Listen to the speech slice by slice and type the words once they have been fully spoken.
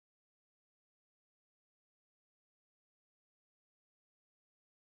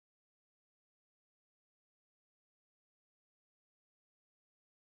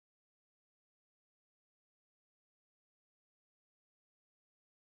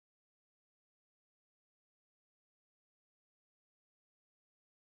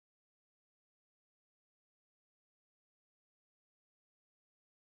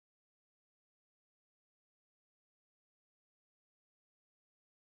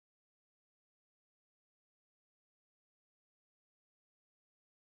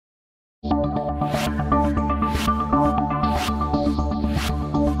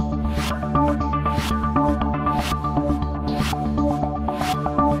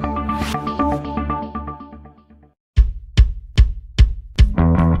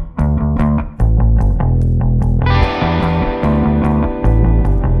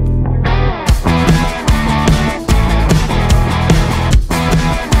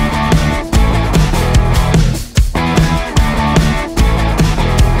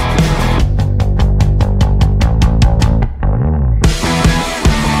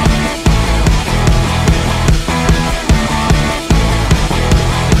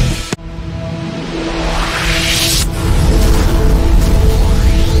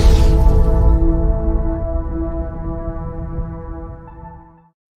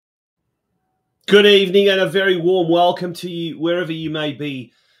Good evening and a very warm welcome to you wherever you may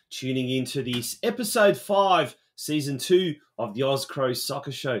be tuning into this episode 5, season 2 of the Oz Cro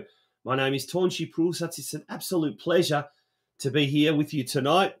Soccer Show. My name is Tonchi Prusats. It's an absolute pleasure to be here with you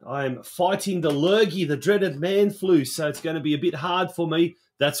tonight. I am fighting the lurgy, the dreaded man flu, so it's going to be a bit hard for me.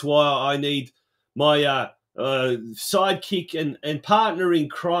 That's why I need my sidekick and partner in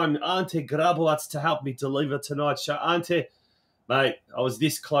crime, Ante Grabovac, to help me deliver tonight's show. Ante, mate, I was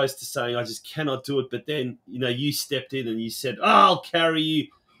this close to saying I just cannot do it, but then, you stepped in and you said, "Oh, I'll carry you."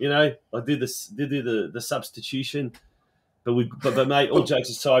 I did the substitution. But mate, all jokes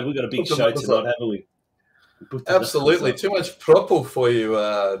aside, we've got a big show tonight, haven't we? Absolutely. Too much propel for you,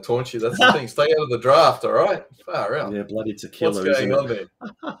 Taunchy. That's the thing. Stay out of the draft, all right? Far out. Yeah, bloody tequila. What's going on there?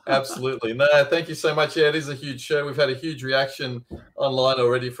 Absolutely. No, thank you so much. Yeah, it is a huge show. We've had a huge reaction online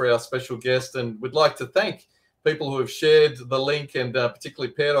already for our special guest, and we'd like to thank people who have shared the link, and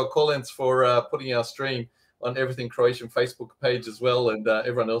particularly Pedro Collins for putting our stream on Everything Croatian Facebook page as well, and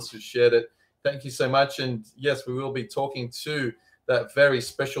everyone else who's shared it. Thank you so much. And yes, we will be talking to that very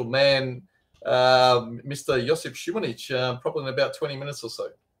special man, Mr. JOSIP SIMUNIC, probably in about 20 minutes or so.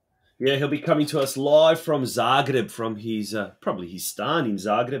 Yeah, he'll be coming to us live from Zagreb, from his probably his stan in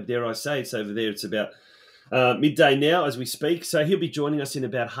Zagreb, dare I say. It's over there. It's about midday now as we speak. So he'll be joining us in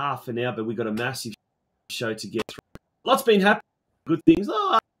about half an hour, but we've got a massive show to get through. Lots been happening, good things,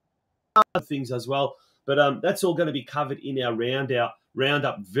 other things as well. But that's all going to be covered in our roundup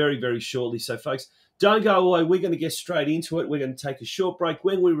very, very shortly. So, folks, don't go away. We're going to get straight into it. We're going to take a short break.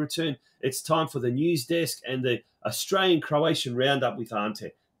 When we return, it's time for the news desk and the Australian Croatian roundup with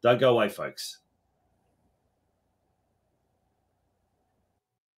Ante. Don't go away, folks.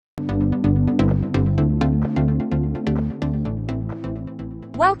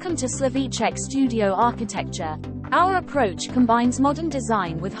 Welcome to Slovicek Studio Architecture. Our approach combines modern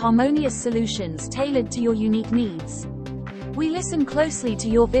design with harmonious solutions tailored to your unique needs. We listen closely to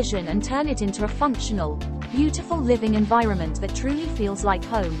your vision and turn it into a functional, beautiful living environment that truly feels like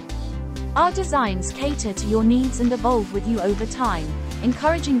home. Our designs cater to your needs and evolve with you over time,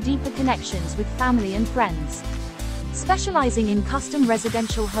 encouraging deeper connections with family and friends. Specializing in custom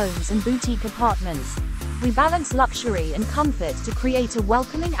residential homes and boutique apartments, we balance luxury and comfort to create a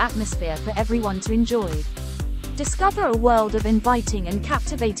welcoming atmosphere for everyone to enjoy. Discover a world of inviting and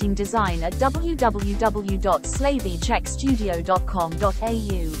captivating design at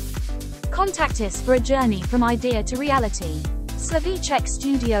www.slovicekstudio.com.au. Contact us for a journey from idea to reality. Slovicek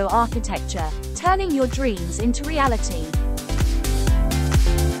Studio Architecture, turning your dreams into reality.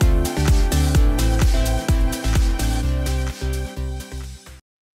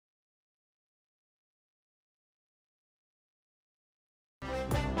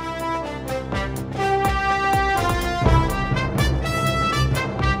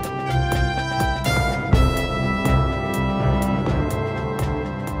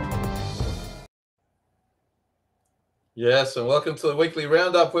 Yes, and welcome to the weekly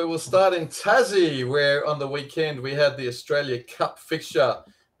roundup, where we'll start in Tassie, where on the weekend we had the Australia Cup fixture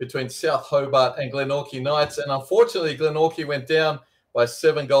between South Hobart and Glenorchy Knights, and unfortunately Glenorchy went down by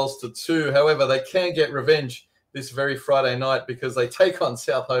 7-2. However, they can get revenge this very Friday night because they take on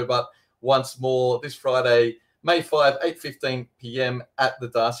South Hobart once more this Friday, May 5, 8:15 p.m. at the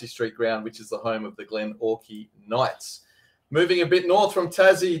Darcy Street ground, which is the home of the Glenorchy Knights. Moving a bit north from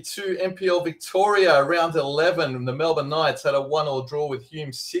Tassie to NPL Victoria, round 11, the Melbourne Knights had a 1-1 draw with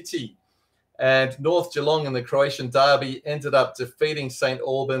Hume City. And North Geelong in the Croatian derby ended up defeating St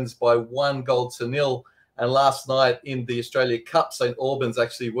Albans by 1-0. And last night in the Australia Cup, St Albans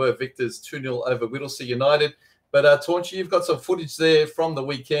actually were victors 2-0 over Whittlesea United. But Taunchy, you've got some footage there from the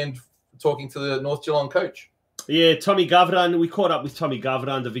weekend talking to the North Geelong coach. Yeah, TOMI GAVRAN. We caught up with TOMI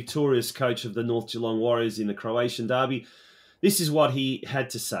GAVRAN, the victorious coach of the North Geelong Warriors in the Croatian derby. This is what he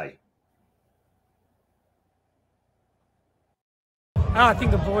had to say. I think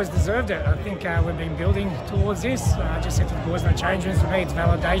the boys deserved it. I think we've been building towards this. I just said to the boys, no change rooms for me. It's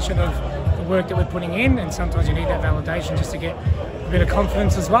validation of the work that we're putting in, and sometimes you need that validation just to get a bit of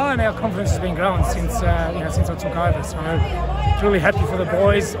confidence as well. And our confidence has been growing since since I took over. So really happy for the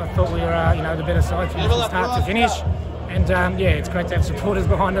boys. I thought we were the better side from start to finish. And yeah, it's great to have supporters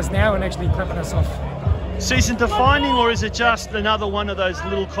behind us now and actually clapping us off. Season defining, or is it just another one of those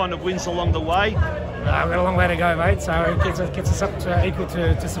little kind of wins along the way? We've got a long way to go, mate. So it gets us up to equal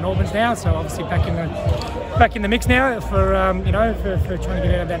to St Albans now. So obviously back in the mix now for for trying to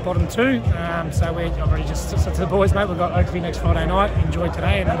get out of that bottom two. So I've already just said to the boys, mate, we've got Oakley next Friday night. Enjoy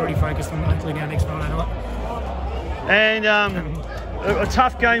today, and I'm already focused on Oakley now next Friday night. And a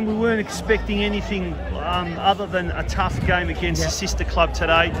tough game. We weren't expecting anything other than a tough game against a sister club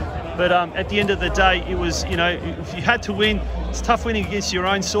today. But at the end of the day, it was, you know, if you had to win, it's tough winning against your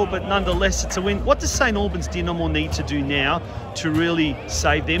own sort, but nonetheless, it's a win. What does St Albans Dinamo need to do now to really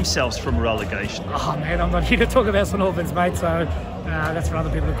save themselves from relegation? Oh man, I'm not here to talk about St Albans, mate, so that's for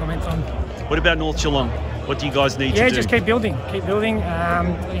other people to comment on. What about North Geelong? What do you guys need to do? Yeah, just keep building, keep building. You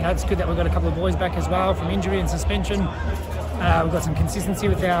know, it's good that we've got a couple of boys back as well from injury and suspension. We've got some consistency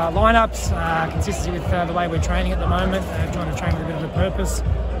with our lineups, consistency with the way we're training at the moment, trying to train with a bit of a purpose.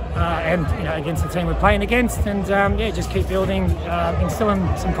 And you know, against the team we're playing against, and yeah, just keep building, instilling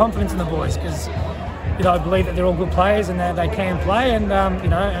some confidence in the boys, because you know, I believe that they're all good players and they can play, and you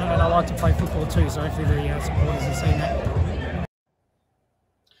know, and I like to play football too. So hopefully the supporters have seen that.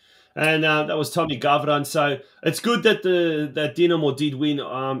 And that was TOMI GAVRAN. So it's good that that Dinamo did win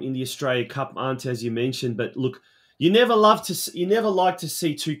in the Australia Cup, Ante, as you mentioned. But look, you never like to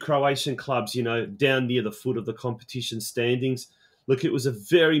see two Croatian clubs, you know, down near the foot of the competition standings. Look, it was a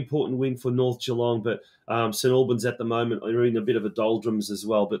very important win for North Geelong, but St Albans at the moment are in a bit of a doldrums as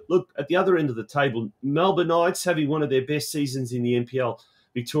well. But look, at the other end of the table, Melbourne Knights having one of their best seasons in the NPL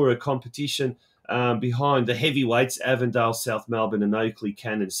Victoria competition, behind the heavyweights, Avondale, South Melbourne and Oakley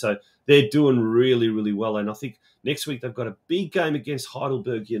Cannons. So they're doing really, really well. And I think next week they've got a big game against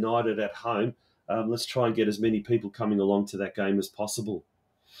Heidelberg United at home. Let's try and get as many people coming along to that game as possible.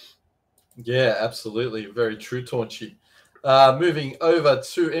 Yeah, absolutely. Very true, Taunchy. Moving over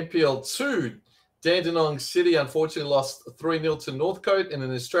to NPL 2, Dandenong City unfortunately lost 3-0 to Northcote in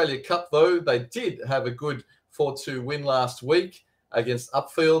an Australia Cup, though. They did have a good 4-2 win last week against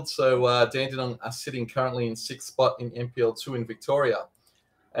Upfield. So Dandenong are sitting currently in 6th spot in NPL 2 in Victoria.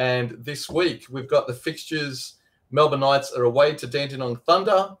 And this week we've got the fixtures. Melbourne Knights are away to Dandenong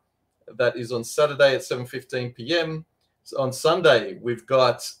Thunder. That is on Saturday at 7:15 p.m. So on Sunday, we've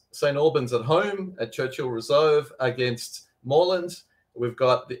got St Albans at home at Churchill Reserve against Moreland. We've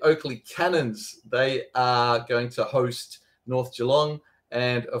got the Oakley Cannons. They are going to host North Geelong.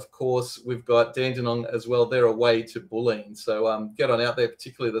 And, of course, we've got Dandenong as well. They're away to Bulleen. So get on out there,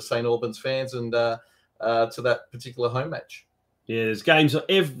 particularly the St Albans fans, and to that particular home match. Yeah, there's games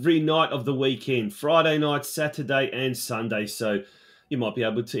every night of the weekend, Friday night, Saturday and Sunday. So you might be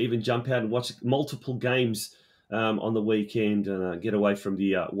able to even jump out and watch multiple games on the weekend and get away from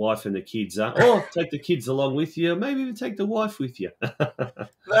the wife and the kids. Or take the kids along with you. Maybe even take the wife with you.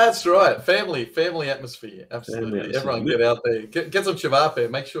 That's right. Family atmosphere. Absolutely. Family atmosphere. Everyone get out there. Get some chavape.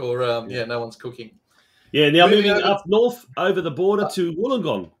 Make sure no one's cooking. Yeah, now moving up north over the border to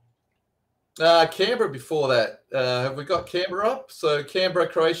Wollongong. Canberra before that. Have we got Canberra up? So Canberra,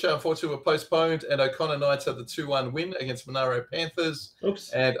 Croatia, unfortunately, were postponed, and O'Connor Knights had the 2-1 win against Monaro Panthers.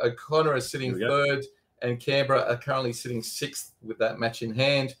 Oops. And O'Connor is sitting third, and Canberra are currently sitting 6th with that match in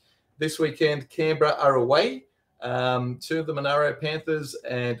hand. This weekend, Canberra are away to the Monaro Panthers,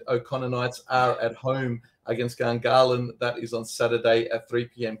 and O'Connor Knights are at home against Gungahlin. That is on Saturday at 3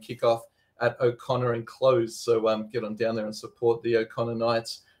 p.m. kickoff at O'Connor Enclosed. So get on down there and support the O'Connor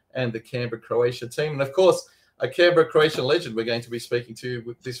Knights and the Canberra Croatia team. And, of course, a Canberra Croatian legend we're going to be speaking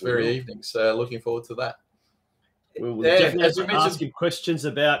to this very evening. So looking forward to that. We'll definitely ask him questions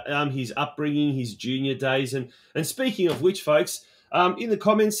about his upbringing, his junior days. And speaking of which, folks, in the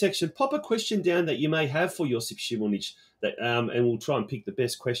comments section, pop a question down that you may have for JOSIP SIMUNIC, and we'll try and pick the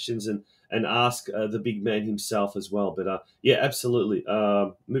best questions and ask the big man himself as well. But, yeah, absolutely.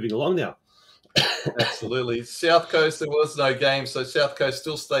 Moving along now. Absolutely. South Coast, there was no game, so South Coast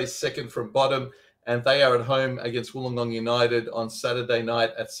still stays second from bottom, and they are at home against Wollongong United on Saturday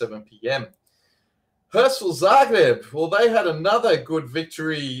night at 7 p.m. Hurstville Zagreb, well, they had another good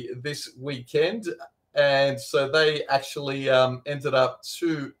victory this weekend, and so they actually ended up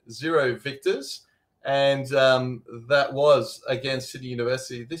 2-0 victors, and that was against Sydney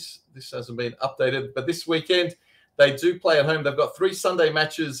University. This hasn't been updated, but this weekend they do play at home. They've got 3 Sunday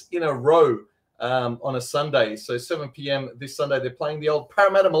matches in a row on a Sunday. So 7 p.m. this Sunday, they're playing the old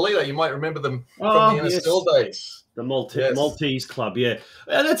Parramatta Melita. You might remember them from the NSL days. The Maltese club, yeah.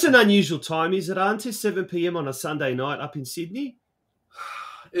 That's an unusual time, is it, Auntie? 7 p.m. on a Sunday night up in Sydney?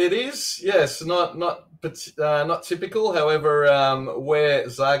 It is, yes. Not typical. However, where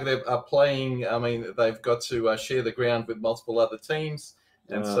Zagreb are playing, I mean, they've got to share the ground with multiple other teams.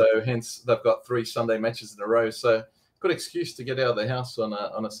 And so hence they've got 3 Sunday matches in a row. So good excuse to get out of the house on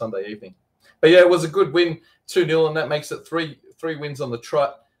a Sunday evening. But yeah, it was a good win, 2-0, and that makes it three wins on the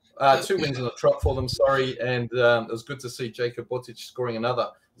trot. 2 wins on the trot for them, sorry. And it was good to see Jacob Botic scoring another.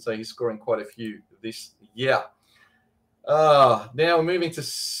 So he's scoring quite a few this year. Now we're moving to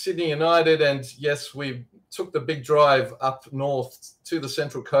Sydney United, and yes, we took the big drive up north to the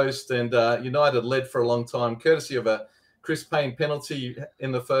Central Coast, and United led for a long time, courtesy of a Chris Payne penalty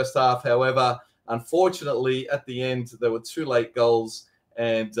in the first half. However, unfortunately, at the end, there were 2 late goals,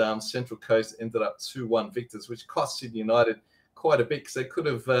 and Central Coast ended up 2-1 victors, which cost Sydney United quite a bit, because they could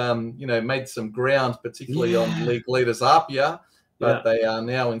have, made some ground, particularly on league leaders Apia, but they are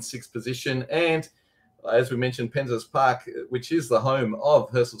now in 6th position. And as we mentioned, Penzas Park, which is the home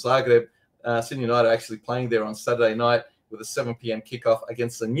of JOSIP Zagreb, Sydney United are actually playing there on Saturday night with a 7 p.m. kickoff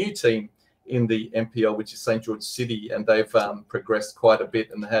against a new team in the NPL, which is St. George City, and they've progressed quite a bit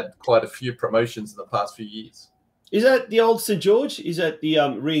and had quite a few promotions in the past few years. Is that the old St. George? Is that the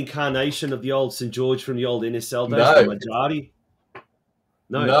reincarnation of the old St. George from the old NSL days?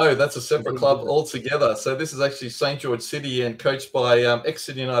 No. No, that's a separate club altogether. So this is actually St. George City, and coached by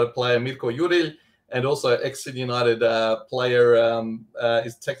ex-Sydney United player Mirko Juril, and also ex-Sydney United player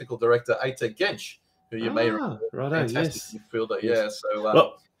is technical director Ate Gench, who you may remember. Fantastic midfielder. Yeah,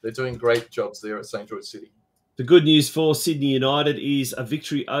 so they're doing great jobs there at St. George City. The good news for Sydney United is a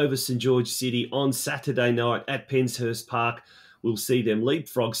victory over St. George City on Saturday night at Penshurst Park. We'll see them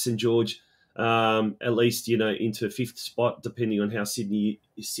leapfrog St. George, at least, into 5th spot, depending on how Sydney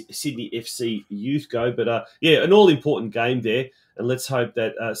FC youth go. But, an all-important game there. And let's hope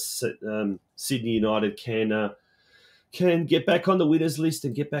that Sydney United can get back on the winners list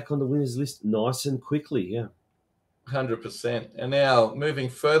and get back on the winners list nice and quickly, 100%. And now, moving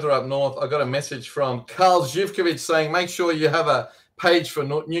further up north, I got a message from Karl Zivkovic saying, make sure you have a page for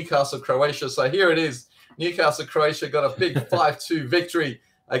Newcastle, Croatia. So here it is. Newcastle, Croatia got a big 5-2 victory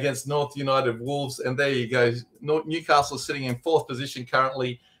against North United Wolves. And there you go. Newcastle sitting in 4th position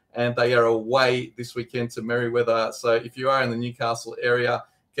currently, and they are away this weekend to Merewether. So if you are in the Newcastle area,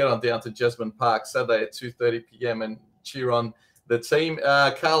 get on down to Jasmine Park Saturday at 2:30 p.m. and cheer on the team.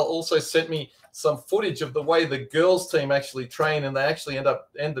 Carl also sent me some footage of the way the girls team actually train, and they actually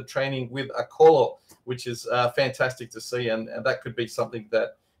end the training with a colo, which is fantastic to see, and that could be something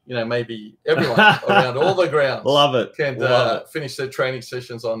that maybe everyone around all the grounds can finish their training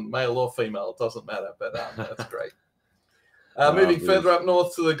sessions on, male or female. It doesn't matter, but that's great. Moving further up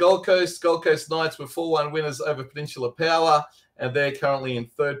north to the Gold Coast Knights were 4-1 winners over Peninsula Power, and they're currently in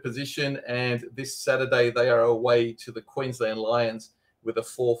 3rd position. And this Saturday they are away to the Queensland Lions with a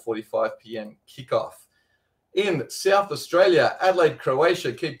 4:45 p.m. kickoff. In South Australia, Adelaide,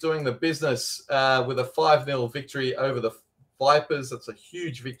 Croatia keep doing the business with a 5-0 victory over the Vipers. That's a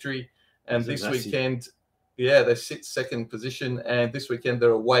huge victory. And this weekend, they sit 2nd position. And this weekend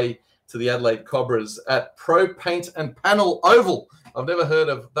they're away to the Adelaide Cobras at Pro Paint and Panel Oval. I've never heard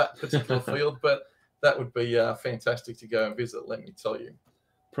of that particular field, but that would be fantastic to go and visit, let me tell you.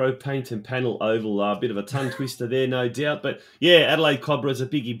 Pro Paint and Panel Oval, a bit of a tongue twister there, no doubt. But Adelaide Cobras, a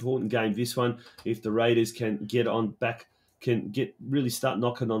big important game, this one. If the Raiders can get on back, really start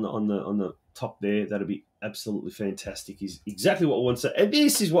knocking on the top there, that'll be absolutely fantastic. Is exactly what we want to see. And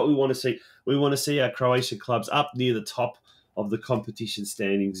this is what we want to see. We want to see our Croatian clubs up near the top of the competition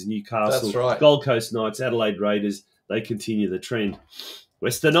standings. Newcastle, Gold Coast Knights, Adelaide Raiders, they continue the trend.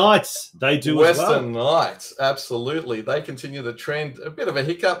 Western Knights, they do as well. Western Knights, absolutely. They continue the trend. A bit of a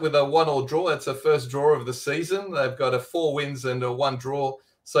hiccup with a 1-1 draw. It's a first draw of the season. They've got a 4 wins and a 1 draw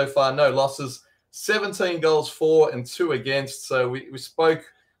so far, no losses. 17 goals for and 2 against. So we spoke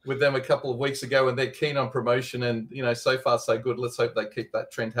with them a couple of weeks ago, and they're keen on promotion. And, so far so good. Let's hope they keep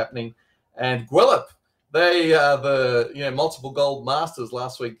that trend happening. And Guelph, they are the multiple gold masters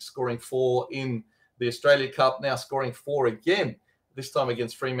last week, scoring 4 in the Australia Cup, now scoring 4 again, this time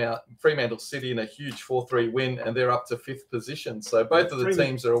against Fremantle City in a huge 4-3 win, and they're up to 5th position. So both of the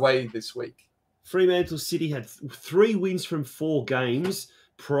teams are away this week. Fremantle City had 3 wins from 4 games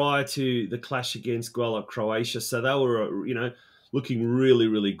prior to the clash against Guelph, Croatia. So they were, looking really,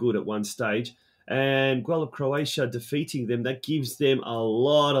 really good at one stage. And Guelph, Croatia defeating them, that gives them a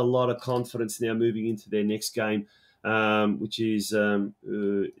lot of confidence now moving into their next game, which is UWA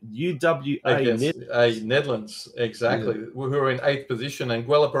Netherlands, exactly, who are in 8th position. And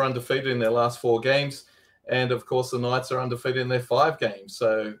Guelph are undefeated in their last 4 games. And, of course, the Knights are undefeated in their 5 games.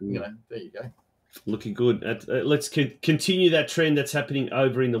 So, there you go. Looking good. Let's continue that trend that's happening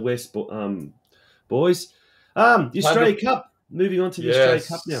over in the West, boys. The Australia Cup. Moving on to the Australia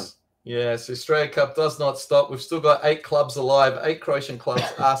Cup now. Yes, the Australia Cup does not stop. We've still got 8 clubs alive. 8 Croatian clubs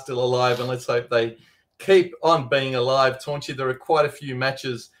are still alive, and let's hope they keep on being alive. Taunchy, there are quite a few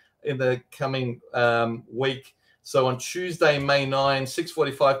matches in the coming week. So on Tuesday, May 9,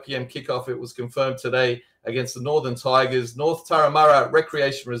 6:45 p.m. kickoff, it was confirmed today against the Northern Tigers. North Taramara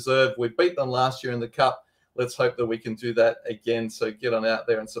Recreation Reserve. We beat them last year in the Cup. Let's hope that we can do that again. So get on out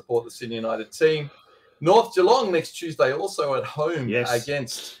there and support the Sydney United team. North Geelong next Tuesday, also at home Yes.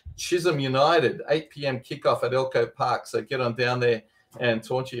 against Chisholm United, 8 p.m. kickoff at Elko Park. So get on down there, and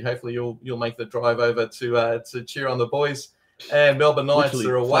Taunchy, hopefully you'll make the drive over to cheer on the boys. And Melbourne Knights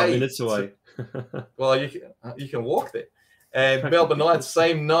Literally are away. 5 minutes away. Well, you can walk there. And Melbourne Knights,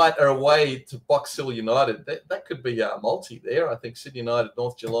 same night, are away to Box Hill United. That could be a multi there. I think Sydney United,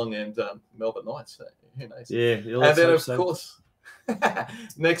 North Geelong, and Melbourne Knights. Who knows? Yeah. And then, of course,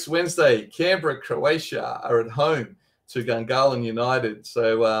 next Wednesday, Canberra Croatia are at home to Gungahlin United.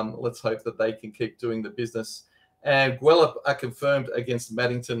 So let's hope that they can keep doing the business. And Guelph are confirmed against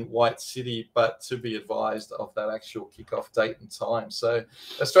Maddington White City, but to be advised of that actual kickoff date and time. So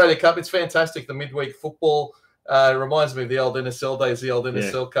Australia Cup, it's fantastic. The midweek football reminds me of the old NSL days, the old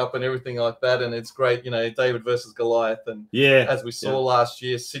NSL Cup and everything like that. And it's great, David versus Goliath. And as we saw last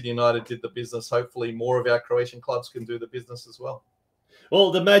year, Sydney United did the business. Hopefully more of our Croatian clubs can do the business as well.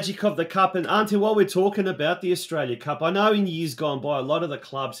 Well, the magic of the Cup. And Auntie, while we're talking about the Australia Cup, I know in years gone by, a lot of the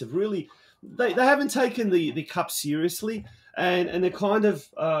clubs have really, they haven't taken the Cup seriously. And it kind of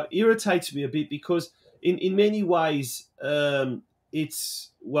irritates me a bit because in many ways, it's,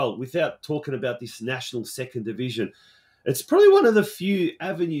 well, without talking about this national second division, it's probably one of the few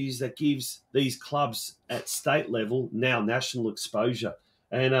avenues that gives these clubs at state level now national exposure.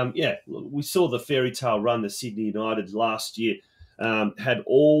 And we saw the fairy tale run that Sydney United last year had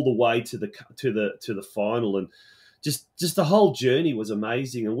all the way to the final, and just the whole journey was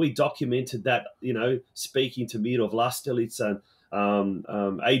amazing. And we documented that, speaking to Miro Vlastelica and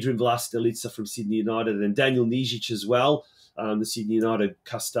Adrian Vlastelica from Sydney United and Daniel Nizic as well, the Sydney United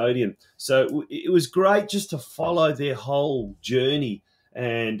custodian. So it was great just to follow their whole journey.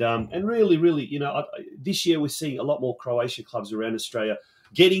 And really, this year we're seeing a lot more Croatian clubs around Australia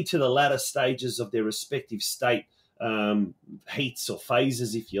getting to the latter stages of their respective state heats or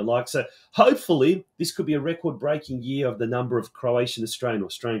phases, if you like. So hopefully this could be a record-breaking year of the number of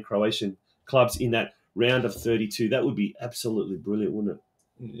Australian Croatian clubs in that round of 32. That would be absolutely brilliant, wouldn't it?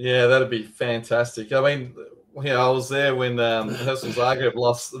 Yeah, that'd be fantastic. I mean, I was there when Herstal Zagreb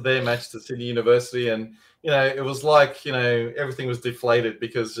lost their match to Sydney University, and it was like everything was deflated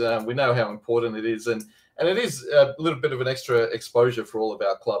because we know how important it is, and it is a little bit of an extra exposure for all of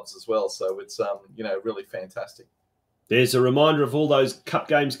our clubs as well. So it's really fantastic. There's a reminder of all those cup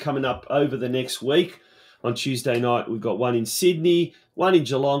games coming up over the next week. On Tuesday night, we've got one in Sydney, one in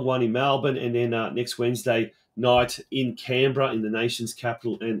Geelong, one in Melbourne, and then next Wednesday night in Canberra, in the nation's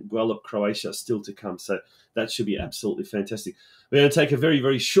capital, and Guelph, Croatia, still to come. So that should be absolutely fantastic. We're going to take a very,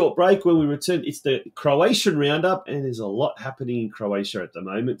 very short break. When we return, it's the Croatian roundup, and there's a lot happening in Croatia at the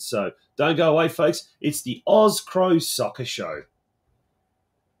moment. So don't go away, folks. It's the Oz Cro Soccer Show.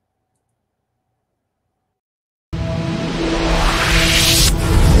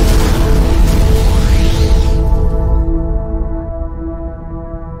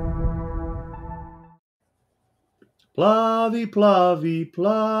 Plavi, plavi,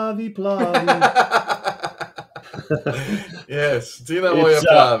 plavi, plavi. Yes, Dinamo je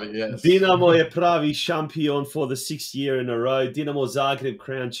pravi, yes. Dinamo je pravi champion for the 6th year in a row. Dinamo Zagreb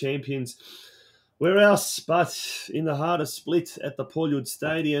crowned champions. Where else but in the heart of Split at the Poljud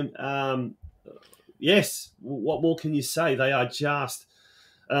Stadium? Yes, what more can you say? They are just,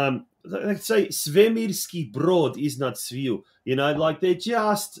 let's say, Svemirski Brod is not sviju. They're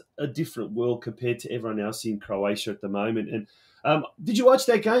just a different world compared to everyone else in Croatia at the moment. And did you watch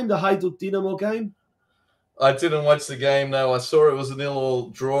that game, the Hajduk Dinamo game? I didn't watch the game, no. I saw it was a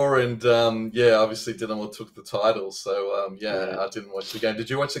 0-0 draw, and obviously Dinamo took the title. So, I didn't watch the game. Did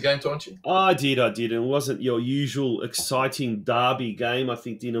you watch the game, Taunchy? I did. It wasn't your usual exciting derby game. I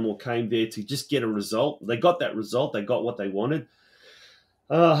think Dinamo came there to just get a result. They got that result. They got what they wanted.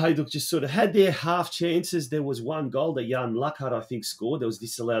 Hajduk just sort of had their half chances. There was one goal that Jan Lakhar, I think, scored. That was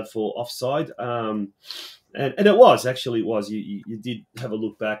disallowed for offside. And it was. You did have a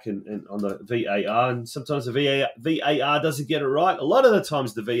look back and on the VAR, and sometimes the VAR doesn't get it right. A lot of the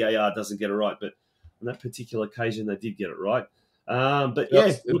times the VAR doesn't get it right, but on that particular occasion they did get it right. But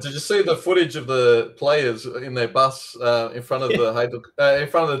did you see the footage of the players in their bus in front of the Hajduk, in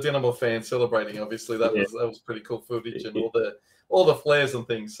front of the Dinamo fans celebrating? Obviously, that was pretty cool footage, and all the flares and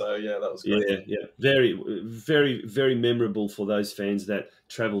things. So that was great. Yeah. Very, very, very memorable for those fans that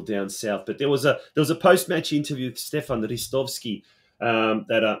travelled down south. But there was a post-match interview with Stefan Ristovski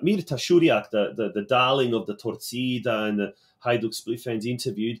that Mirta Šurjak, the darling of the Torcida and the Hajduk Split fans,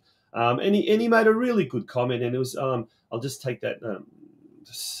 interviewed. And he made a really good comment. And it was I'll just take that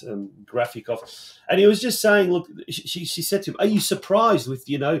graphic of, and he was just saying, look, she said to him, "Are you surprised with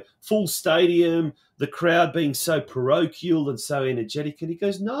full stadium, the crowd being so parochial and so energetic?" And he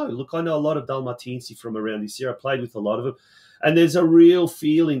goes, "No, look, I know a lot of Dalmatinci from around this area. I played with a lot of them, and there's a real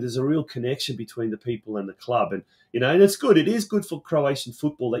feeling, there's a real connection between the people and the club, and and it's good. It is good for Croatian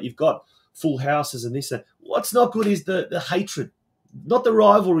football that you've got full houses and this and that. What's not good is the hatred, not the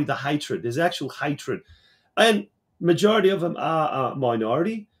rivalry, the hatred. There's actual hatred, and majority of them are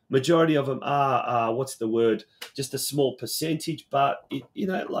minority. Majority of them are what's the word? Just a small percentage. But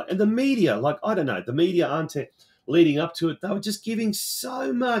and the media, I don't know, the media aren't leading up to it. They were just giving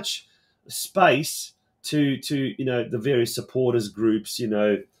so much space to the various supporters groups,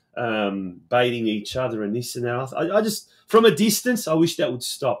 baiting each other and this and that. I just, from a distance, I wish that would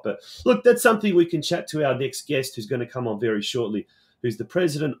stop. But look, that's something we can chat to our next guest, who's going to come on very shortly, who's the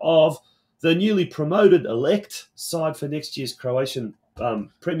president of the newly promoted elect side for next year's Croatian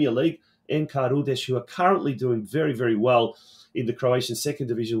Premier League, NK Rudes, who are currently doing very, very well in the Croatian Second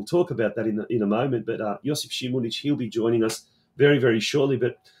Division. We'll talk about that in a moment. But JOSIP SIMUNIC, he'll be joining us very, very shortly.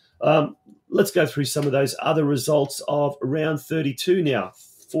 But let's go through some of those other results of round 32 now.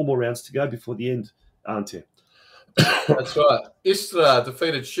 4 more rounds to go before the end, aren't there? That's right. Istra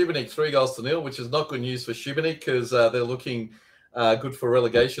defeated Šibenik 3-0, which is not good news for Šibenik because they're looking good for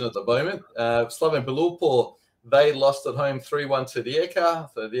relegation at the moment. Slaven Belupo, they lost at home 3-1 to Rijeka.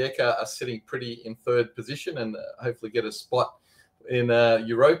 So Rijeka are sitting pretty in 3rd position and hopefully get a spot in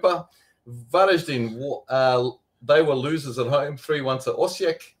Europa. Varaždin, they were losers at home, 3-1 to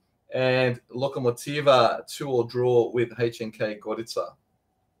Osijek. And Lokomotiva 2-2 draw with HNK Gorica.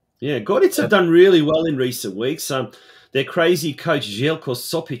 Yeah, Gorica have done really well in recent weeks. Their crazy coach, Željko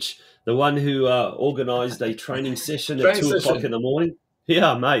Sopic, the one who organised a training session at 2 o'clock in the morning.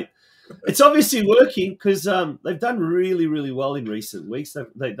 Yeah, mate. It's obviously working because they've done really, really well in recent weeks. I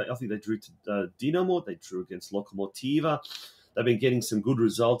think they drew to Dinamo. They drew against Lokomotiva. They've been getting some good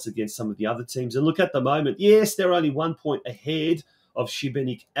results against some of the other teams. And look, at the moment, yes, they're only 1 point ahead of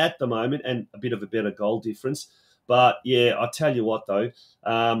Šibenik at the moment and a bit of a better goal difference. But, yeah, I tell you what, though,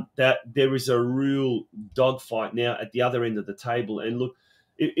 that there is a real dogfight now at the other end of the table. And, look,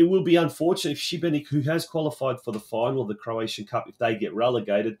 it will be unfortunate if Šibenik, who has qualified for the final of the Croatian Cup, if they get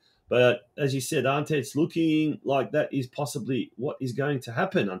relegated. But, as you said, Ante, it's looking like that is possibly what is going to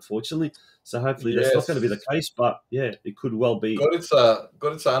happen, unfortunately. So, hopefully that's not going to be the case. But, yeah, it could well be.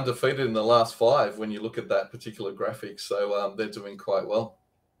 Gorica undefeated in the last 5 when you look at that particular graphic. So, they're doing quite well.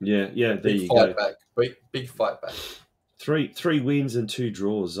 Yeah, there you go. Big fight back. 3 wins and 2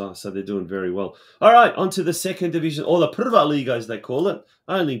 draws, so they're doing very well. All right, on to the second division, or the Prva Liga as they call it,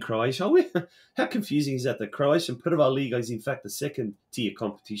 only in Croatia. How confusing is that? The Croatian Prva Liga is in fact the second tier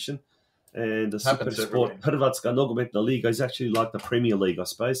competition, and the Super Sport Hrvatska Nogometna Liga is actually like the Premier League, I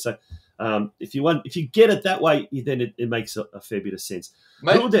suppose. So if you get it that way, then it makes a fair bit of sense.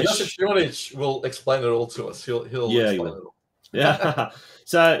 Mate, JOSIP SIMUNIC will explain it all to us. He'll explain it all. Yeah,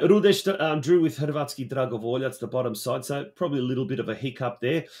 so Rudes drew with Hrvatski Dragovoljac, the bottom side, so probably a little bit of a hiccup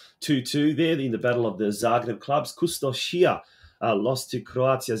there. 2-2 there in the battle of the Zagreb clubs. Kustošija lost to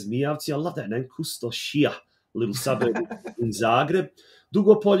Croatia Zmijavci. I love that name, Kustošija, a little suburb in Zagreb.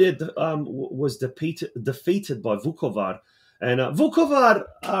 Dugopolje was defeated by Vukovar. And Vukovar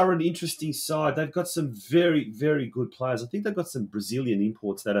are an interesting side. They've got some very, very good players. I think they've got some Brazilian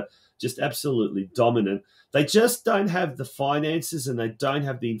imports that are just absolutely dominant. They just don't have the finances and they don't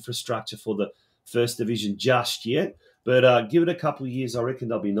have the infrastructure for the first division just yet. But give it a couple of years, I reckon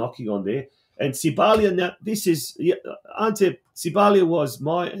they'll be knocking on there. And Cibalia, now this is, Ante, Cibalia was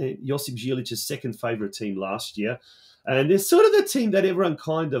my Josip Zilic's second favourite team last year. And they're sort of the team that everyone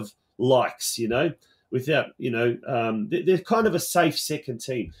kind of likes, without, they're kind of a safe second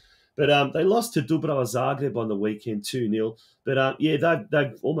team. But they lost to Dinamo Zagreb on the weekend 2-0. But,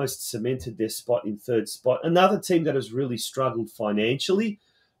 they've almost cemented their spot in 3rd spot. Another team that has really struggled financially.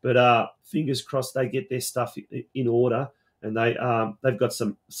 But fingers crossed they get their stuff in order. And they've got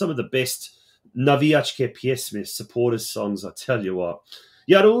some of the best navijačke pjesme, supporters songs, I tell you what.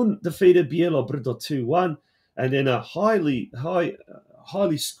 Jarun defeated Bijelo Brdo 2-1. And then a highly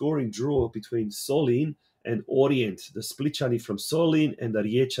scoring draw between Solin and Orient, the Spličani from Solin and the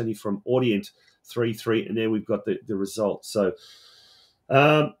Riječani from Orient, 3-3, and there we've got the result. So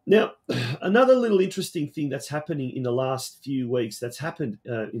now, another little interesting thing that's happening in the last few weeks, in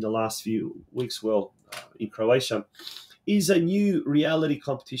Croatia, is a new reality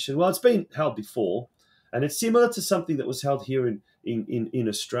competition. Well, it's been held before, and it's similar to something that was held here in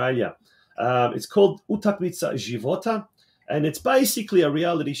Australia. It's called Utakmica Života. And it's basically a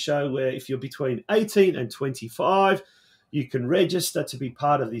reality show where if you're between 18 and 25, you can register to be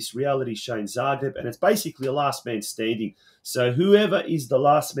part of this reality show in Zagreb, and it's basically a last man standing. So whoever is the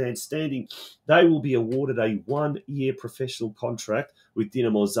last man standing, they will be awarded a 1-year professional contract with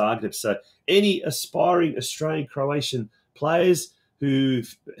Dinamo Zagreb. So any aspiring Australian Croatian players who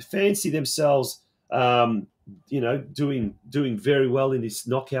fancy themselves, doing very well in this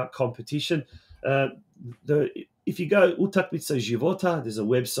knockout competition, if you go Utakmica Života, there's a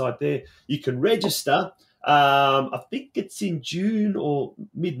website there. You can register. I think it's in June or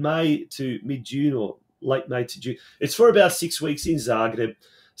mid-May to mid-June or late May to June. It's for about 6 weeks in Zagreb.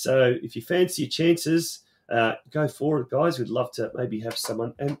 So if you fancy your chances, go for it, guys. We'd love to maybe have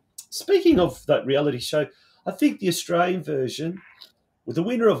someone. And speaking of that reality show, I think the Australian version, with the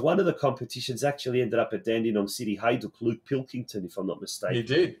winner of one of the competitions, actually ended up at Dandenong City, Hajduk, Luke Pilkington, if I'm not mistaken. He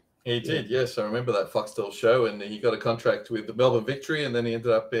did. He did, yes. I remember that Foxtel show, and he got a contract with the Melbourne Victory, and then he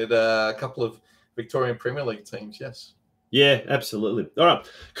ended up at a couple of Victorian Premier League teams, yes. Yeah, absolutely. All right,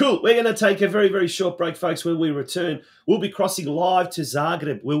 cool. We're going to take a very, very short break, folks. When we return, we'll be crossing live to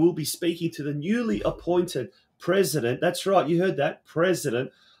Zagreb, where we'll be speaking to the newly appointed president. That's right, you heard that,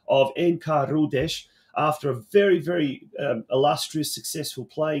 president of NK Rudes, after a very, very illustrious, successful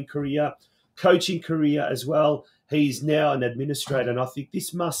playing career, coaching career as well. He's now an administrator, and I think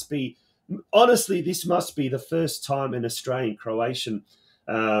this must be, honestly, this must be the first time an Australian Croatian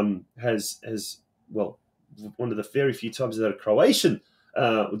has one of the very few times that a Croatian,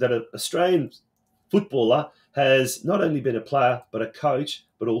 that an Australian footballer has not only been a player, but a coach,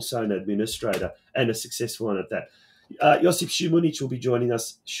 but also an administrator, and a successful one at that. JOSIP SIMUNIC will be joining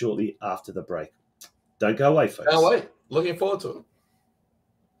us shortly after the break. Don't go away, folks. Can't wait. Looking forward to it.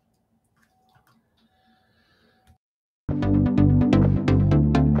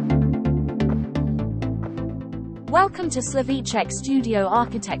 Welcome to Slovicek Studio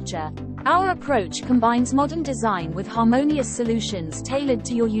Architecture. Our approach combines modern design with harmonious solutions tailored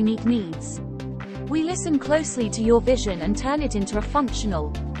to your unique needs. We listen closely to your vision and turn it into a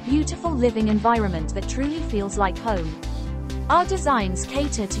functional, beautiful living environment that truly feels like home. Our designs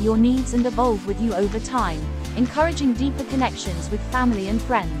cater to your needs and evolve with you over time, encouraging deeper connections with family and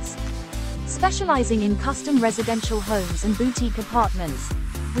friends. Specializing in custom residential homes and boutique apartments,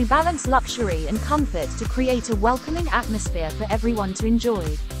 we balance luxury and comfort to create a welcoming atmosphere for everyone to enjoy.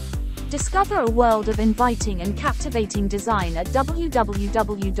 Discover a world of inviting and captivating design at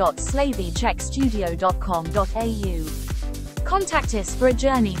www.slovicekstudio.com.au. Contact us for a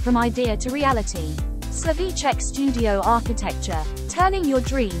journey from idea to reality. Slovicek Studio Architecture, turning your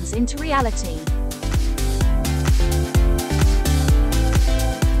dreams into reality.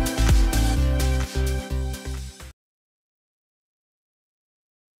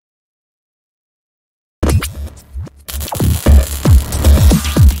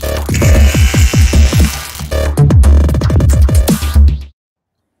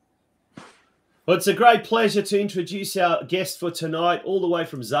 Well, it's a great pleasure to introduce our guest for tonight, all the way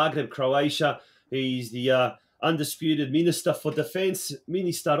from Zagreb, Croatia. He's the undisputed Minister for Defence,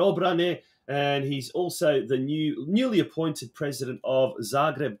 Ministar Obrane, and he's also the newly appointed president of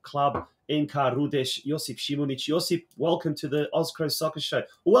Zagreb club NK Rudes, JOSIP SIMUNIC. JOSIP, welcome to the Oz Cro Soccer Show.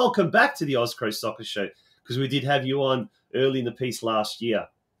 Welcome back to the Oz Cro Soccer Show, because we did have you on early in the piece last year.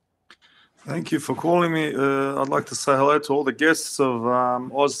 Thank you for calling me. I'd like to say hello to all the guests of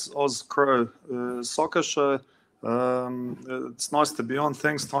Oz Cro Soccer Show. It's nice to be on.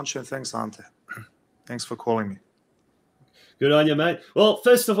 Thanks, Tonchi, and thanks, Ante. Thanks for calling me. Good on you, mate. Well,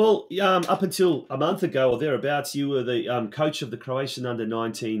 first of all, up until a month ago or thereabouts, you were the coach of the Croatian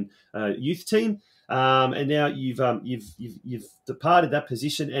under-19 youth team, and now you've departed that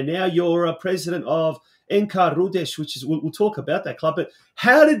position, and now you're president of NK Rudes, which is, we'll talk about that club. But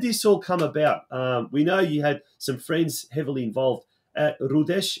how did this all come about? We know you had some friends heavily involved at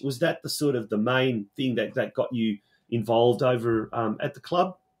Rudes. Was that the main thing that got you involved over at the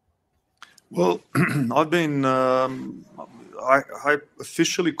club? Well, I've been. I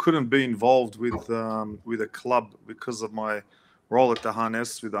officially couldn't be involved with a club because of my role at the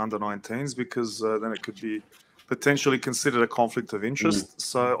Harness with the under-19s, because then it could be potentially considered a conflict of interest.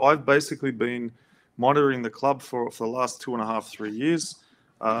 So I've basically been monitoring the club for the last 2.5, 3 years.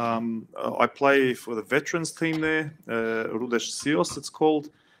 I play for the veterans team there, Rudes Sios it's called.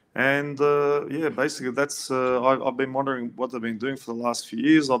 And yeah, basically that's, I've been monitoring what they've been doing for the last few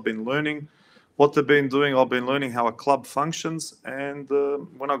years. I've been learning what they've been doing. I've been learning how a club functions. And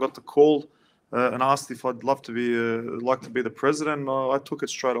when I got the call and asked if I'd love to be, like to be the president, I took it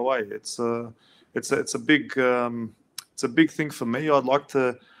straight away. It's a big thing for me. I'd like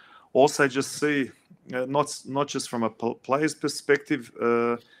to also just see, not just from a player's perspective,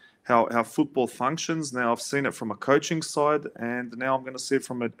 how football functions. Now I've seen it from a coaching side, and now I'm going to see it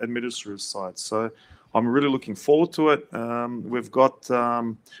from an administrative side. So I'm really looking forward to it.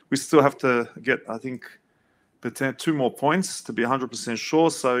 We still have to get, I think, 2 more points to be 100%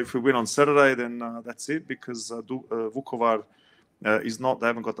 sure. So if we win on Saturday, then that's it, because Vukovar they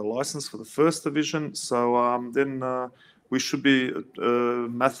haven't got the license for the first division. So then we should be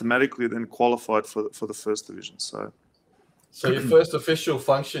mathematically then qualified for the first division. So your first official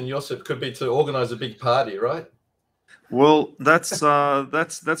function, Josip, could be to organise a big party, right? Well, that's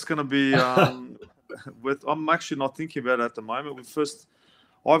going to be. I'm actually not thinking about it at the moment.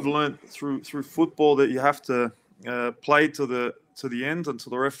 I've learned through football that you have to play to the end until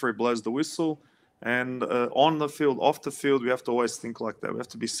the referee blows the whistle. And on the field, off the field, we have to always think like that. We have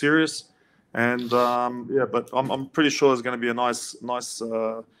to be serious. And but I'm pretty sure there's going to be a nice.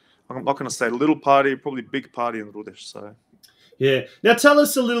 I'm not going to say little party, probably big party in Rudes. So. Yeah. Now tell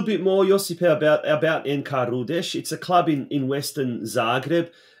us a little bit more, Josip, about NK Rudes. It's a club in Western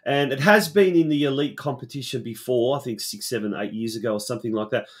Zagreb, and it has been in the elite competition before, I think 6, 7, 8 years ago or something like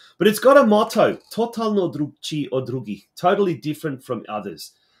that. But it's got a motto, totalno drugčiji od drugih, totally different from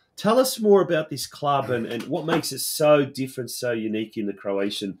others. Tell us more about this club and what makes it so different, so unique in the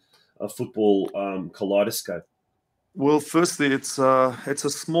Croatian football kaleidoscope. Well, firstly, it's a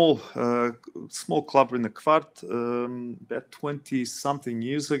small club in the Kvart. About 20-something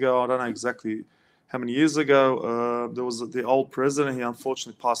years ago, I don't know exactly how many years ago, there was the old president. He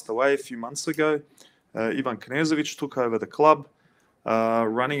unfortunately passed away a few months ago. Ivan Knežević took over the club,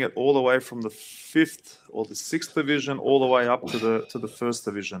 running it all the way from the 5th or the 6th division all the way up to the 1st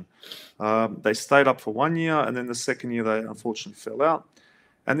division. They stayed up for 1 year, and then the 2nd year they unfortunately fell out.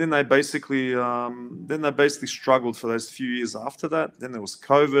 And then they basically struggled for those few years after that. Then there was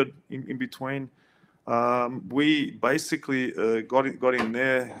COVID in between. We basically got in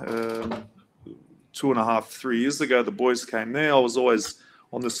there 2.5, 3 years ago. The boys came there. I was always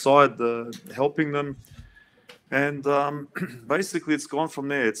on the side helping them, and basically it's gone from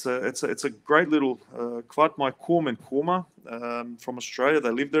there. It's a great little Kvart. My Kum and Kuma from Australia, they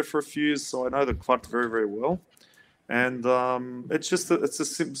lived there for a few years, so I know the Kvart very, very well. And it's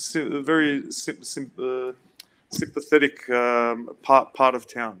a very sympathetic part of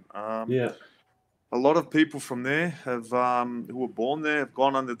town. Yeah. A lot of people from there who were born there have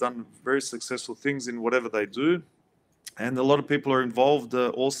gone on. They've done very successful things in whatever they do, and a lot of people are involved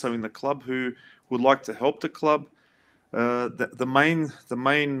also in the club who would like to help the club. The main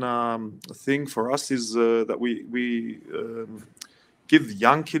thing for us is that we give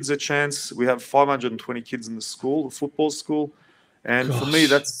young kids a chance. We have 520 kids in the school, the football school. And for me,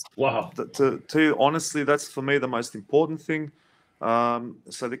 that's, wow. To tell you honestly, that's for me the most important thing.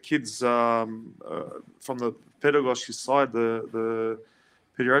 So the kids from the pedagogy side, the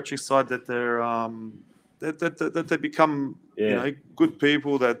pediatric side, that they become good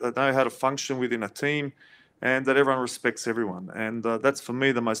people that know how to function within a team, and that everyone respects everyone. And that's for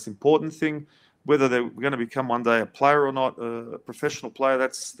me the most important thing. Whether they're going to become one day a player or not, a professional player,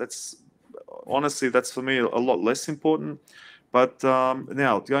 that's honestly, that's for me a lot less important. But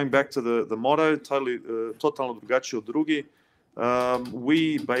now, going back to the motto, totalno drugčiji od drugih,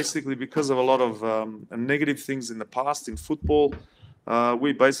 we basically, because of a lot of negative things in the past in football,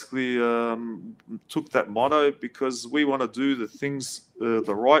 we basically took that motto because we want to do the things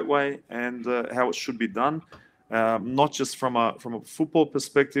the right way and how it should be done. Not just from a football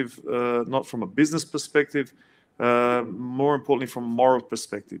perspective, not from a business perspective, more importantly from a moral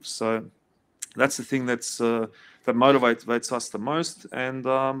perspective. So that's the thing that motivates us the most. And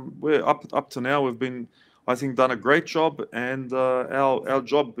we're up to now, we've been, I think, done a great job, and our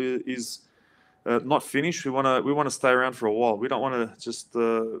job is not finished. We want to stay around for a while. We don't want to just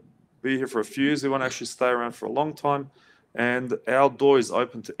be here for a few years. We want to actually stay around for a long time. And our door is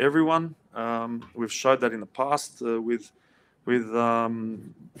open to everyone. We've showed that in the past with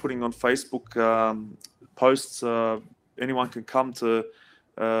putting on Facebook posts. Anyone can come to,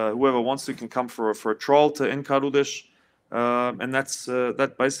 whoever wants to can come for a trial to NK Rudes, and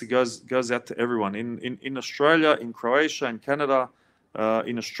that basically goes out to everyone in Australia, in Croatia, in Canada,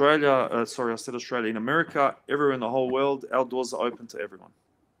 in Australia. Sorry, I said Australia. In America, everywhere in the whole world, our doors are open to everyone.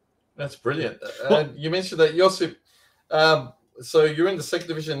 That's brilliant. And you mentioned that, Josip. So you're in the second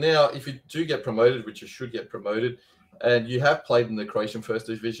division now. If you do get promoted, which you should get promoted, and you have played in the Croatian first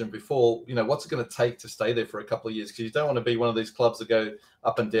division before, what's it going to take to stay there for a couple of years? Because you don't want to be one of these clubs that go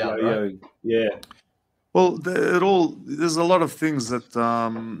up and down, right? Yeah. Well, there's a lot of things that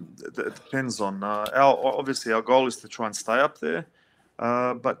it depends on. Obviously, our goal is to try and stay up there.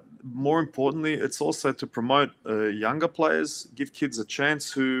 But more importantly, it's also to promote younger players, give kids a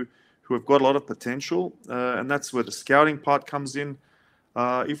chance who have got a lot of potential, and that's where the scouting part comes in.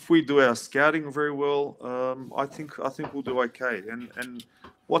 If we do our scouting very well, I think we'll do okay. And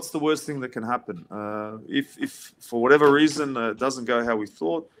what's the worst thing that can happen? If for whatever reason it doesn't go how we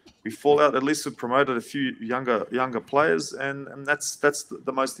thought, we fall out. At least we promoted a few younger players, and that's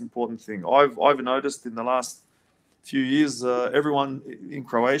the most important thing. I've noticed in the last few years, everyone in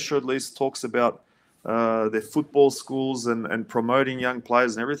Croatia at least talks about their football schools and promoting young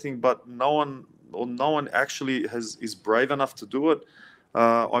players and everything, but no one actually is brave enough to do it.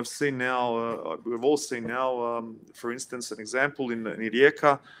 I've seen now, we've all seen now, for instance, an example in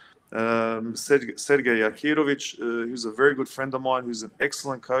Rijeka, Sergej Jakirovic, who's a very good friend of mine, who's an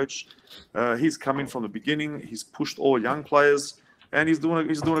excellent coach. He's come in from the beginning. He's pushed all young players, and he's doing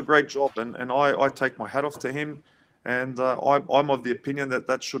a great job. And I take my hat off to him. And I'm of the opinion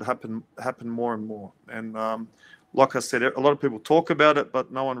that should happen more and more. And like I said, a lot of people talk about it,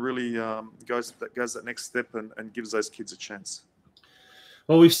 but no one really goes that next step and gives those kids a chance.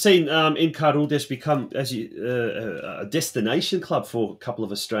 Well, we've seen NK Rudes become a destination club for a couple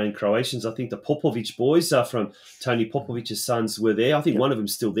of Australian Croatians. I think the Popovic boys from Tony Popovic's sons were there. I think one of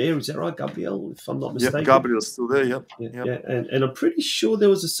them's still there. Is that right, Gabriel, if I'm not mistaken? Yeah, Gabriel's still there, yep. Yeah. And I'm pretty sure there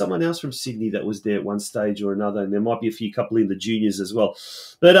was someone else from Sydney that was there at one stage or another, and there might be a couple in the juniors as well.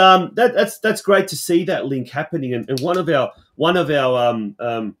 But that's great to see that link happening. And one of our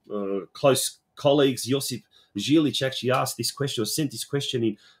close colleagues, JOSIP Simunic, actually asked this question or sent this question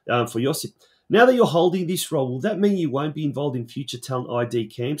in for JOSIP. Now that you're holding this role, will that mean you won't be involved in future talent ID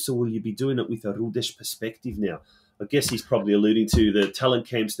camps, or will you be doing it with a Rudes perspective now? I guess he's probably alluding to the talent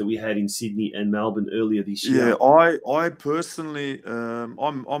camps that we had in Sydney and Melbourne earlier this year. Yeah, I personally,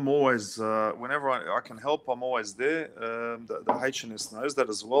 I'm always, whenever I can help, I'm always there. The HNS knows that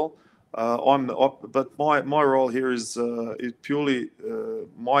as well. But my role here is purely,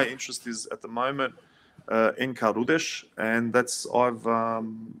 my interest is at the moment NK Rudes, and that's I've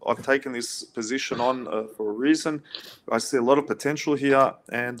taken this position on for a reason. I see a lot of potential here,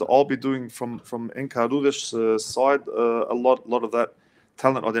 and I'll be doing from NK Rudes' side a lot of that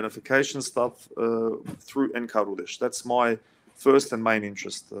talent identification stuff through NK Rudes. That's my first and main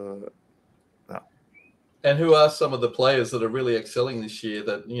interest. And who are some of the players that are really excelling this year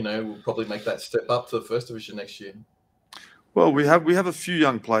that will probably make that step up to the First Division next year? Well, we have a few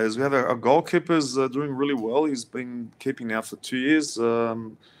young players. We have our goalkeeper's doing really well. He's been keeping now for 2 years.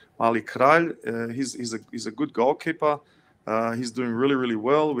 Mali Kralj, he's a good goalkeeper. He's doing really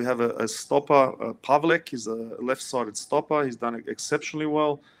well. We have a stopper, Pavlek. He's a left-sided stopper. He's done exceptionally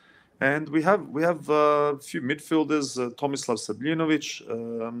well. And we have a few midfielders, Tomislav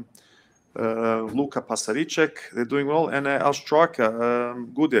Sabljinovic, Luka Pasaricek. They're doing well. And our striker,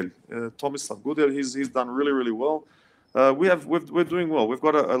 Gudel, Tomislav Gudel. He's done really well. We're doing well. We've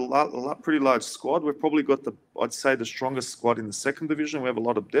got a pretty large squad. We've probably got I'd say the strongest squad in the second division. We have a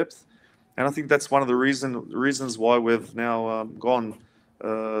lot of depth, and I think that's one of the reasons why we've now gone.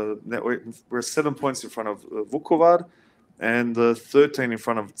 We're 7 points in front of Vukovar, and 13 in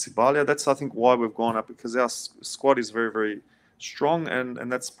front of Cibalja. That's I think why we've gone up, because our squad is very strong,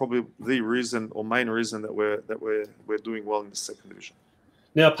 and that's probably the reason or main reason that we're doing well in the second division.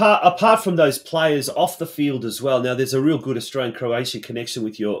 Now, apart from those players off the field as well, now there's a real good Australian-Croatian connection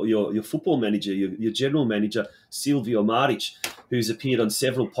with your football manager, your general manager, Silvio Maric, who's appeared on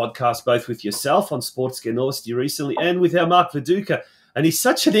several podcasts, both with yourself on Sportske Novosti recently and with our Mark Viduka. And he's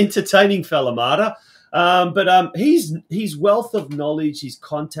such an entertaining fella, Mara. But his wealth of knowledge, his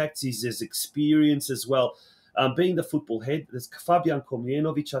contacts, his experience as well, being the football head, there's Fabian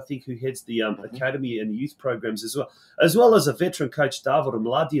Komjenovic, I think, who heads the academy and youth programs as well as a veteran coach, Davor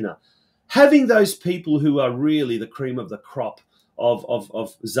Mladina. Having those people who are really the cream of the crop of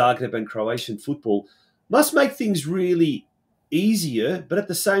Zagreb and Croatian football must make things really easier. But at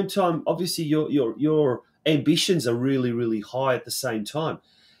the same time, obviously, your ambitions are really high at the same time.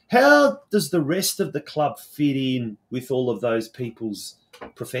 How does the rest of the club fit in with all of those people's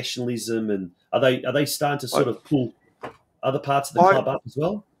professionalism, and are they starting to sort of pull other parts of the club up as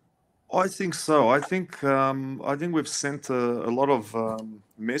well? I think so. I think we've sent a lot of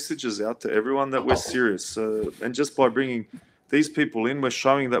messages out to everyone that we're serious, and just by bringing these people in, we're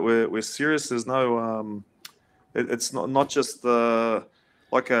showing that we're serious. There's no, it's not just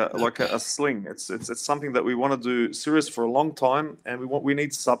like a sling. It's something that we want to do serious for a long time, and we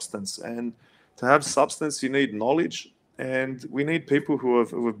need substance. And to have substance, you need knowledge. And we need people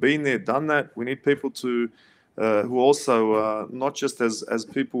who have been there, done that. We need people who also not just as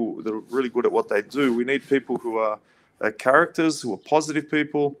people that are really good at what they do. We need people who are characters, who are positive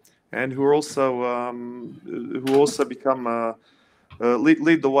people, and who also become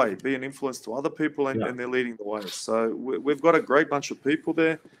lead the way, be an influence to other people, and they're leading the way. So we've got a great bunch of people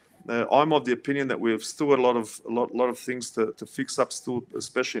there. I'm of the opinion that we've still got a lot of things to fix up still,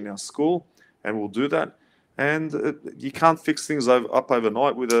 especially in our school, and we'll do that. And you can't fix things up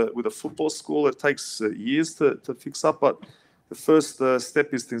overnight with a football school. It takes years to fix up, but the first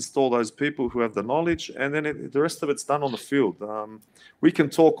step is to install those people who have the knowledge, and then the rest of it's done on the field. We can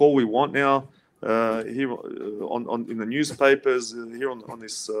talk all we want now here in the newspapers, here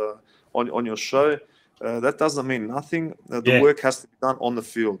on your show. That doesn't mean nothing. The work has to be done on the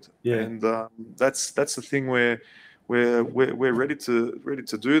field, and that's the thing where we're ready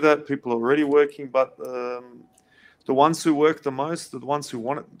to do that. People are already working, but the ones who work the most, the ones who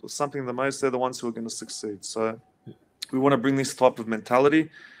want something the most, they're the ones who are going to succeed. So we want to bring this type of mentality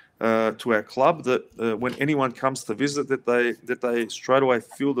to our club, that when anyone comes to visit, that they straight away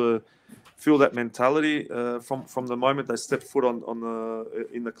feel that mentality from the moment they step foot in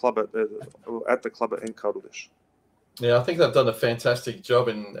the club at the club at NK Rudes. Yeah, I think they've done a fantastic job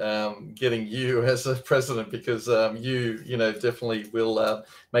in getting you as a president, because you definitely will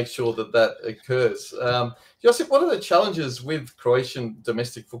make sure that occurs. Josip, what are the challenges with Croatian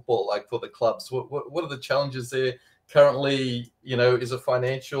domestic football, like for the clubs? What are the challenges there currently? Is it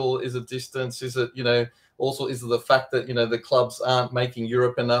financial? Is it distance? Is it also is it the fact that the clubs aren't making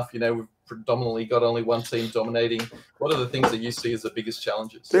Europe enough? We've predominantly got only one team dominating. What are the things that you see as the biggest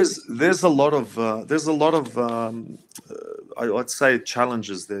challenges? There's a lot of I'd say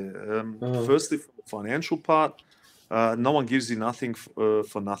challenges there. Firstly, for the financial part, no one gives you nothing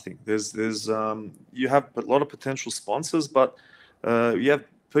for nothing. You have a lot of potential sponsors, but you have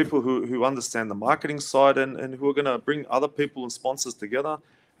people who understand the marketing side and who are going to bring other people and sponsors together,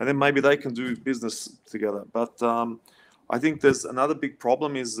 and then maybe they can do business together. But I think there's another big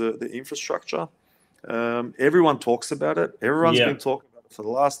problem is the infrastructure. Everyone talks about it. Everyone's been talking about it for the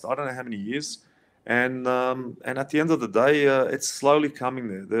last, I don't know how many years. And at the end of the day, it's slowly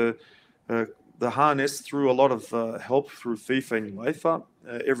coming there. The harness, through a lot of help through FIFA and UEFA,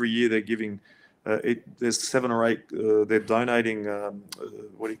 every year they're giving, there's 7 or 8, they're donating,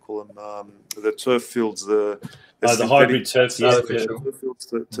 what do you call them, the turf fields, the hybrid turf fields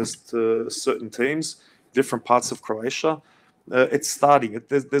to certain teams, different parts of Croatia. It's starting.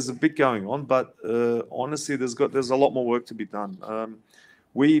 There's a bit going on, but honestly, there's a lot more work to be done.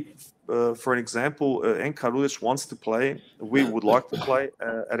 For an example, NK Rudes wants to play. We would like to play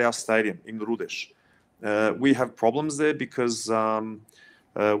at our stadium in Rudes. We have problems there because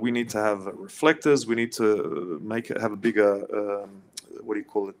we need to have reflectors. We need to have a bigger, what do you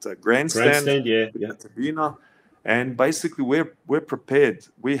call it, grandstand. Tribuna. And basically, we're prepared.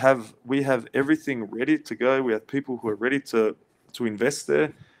 We have everything ready to go. We have people who are ready to invest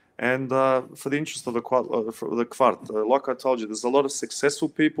there, and for the interest of the Kvart, like I told you, there's a lot of successful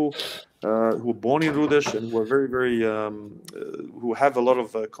people who were born in Rudes and who are very, very who have a lot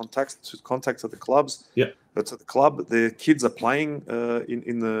of contact to the clubs. To the club, their kids are playing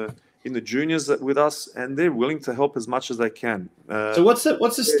in the juniors with us, and they're willing to help as much as they can. So what's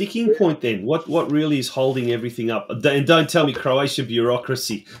the sticking point then? What really is holding everything up? And don't tell me Croatian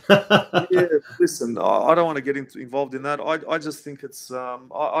bureaucracy. Listen, I don't want to get involved in that. I just think it's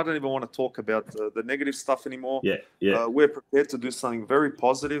I don't even want to talk about the negative stuff anymore. We're prepared to do something very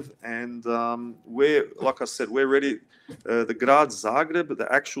positive, and like I said, we're ready. The Grad Zagreb,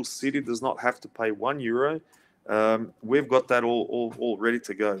 the actual city, does not have to pay €1. We've got that all ready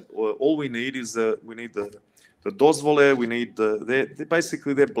to go. All we need is the dozvole. We need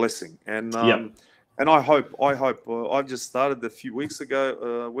basically their blessing, and I hope I've just started a few weeks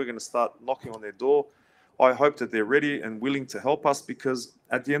ago. We're going to start knocking on their door. I hope that they're ready and willing to help us, because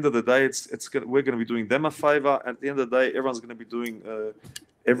at the end of the day, we're going to be doing them a favor. At the end of the day, everyone's going to be doing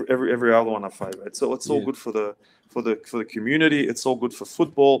every other one a favor. It's all good for the community. It's all good for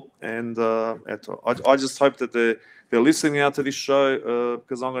football, and I just hope that they're listening out to this show,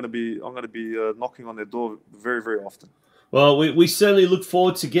 because I'm going to be knocking on their door very, very often. Well, we certainly look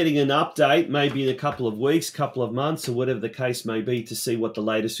forward to getting an update, maybe in a couple of weeks, couple of months, or whatever the case may be, to see what the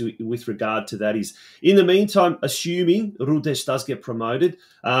latest with regard to that is. In the meantime, assuming Rudes does get promoted,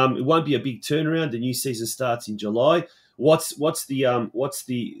 it won't be a big turnaround. The new season starts in July. What's the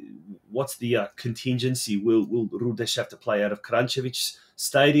contingency? Will Rudes have to play out of Kranjčević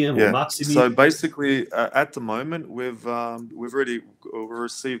Stadium or Maksimi? So basically, at the moment, we've already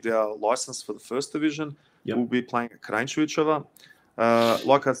received our license for the first division. We'll be playing at Kranjčevićeva.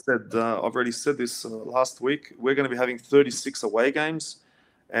 Like I said, I've already said this last week. We're going to be having 36 away games,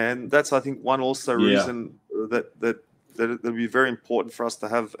 and that's, I think, one also reason that it'll be very important for us to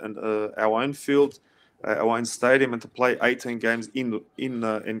have our own field, our own stadium, and to play 18 games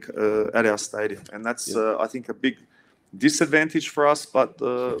at our stadium. And that's I think a big disadvantage for us. But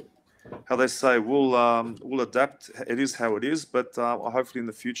how they say, we'll adapt. It is how it is. But hopefully in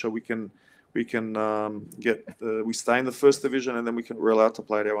the future we stay in the first division, and then we can roll out to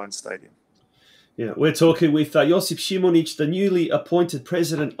play at our own stadium. Yeah, we're talking with JOSIP SIMUNIC, the newly appointed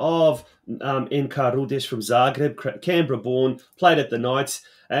president of NK Rudes from Zagreb, Canberra-born, played at the Knights.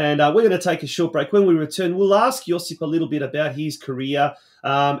 And we're going to take a short break. When we return, we'll ask Josip a little bit about his career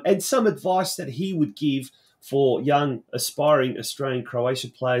and some advice that he would give for young, aspiring Australian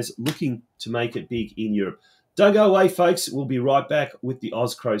Croatian players looking to make it big in Europe. Don't go away, folks. We'll be right back with the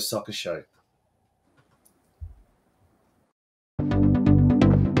Oz Cro Soccer Show.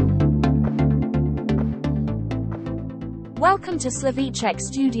 Welcome to Slovicek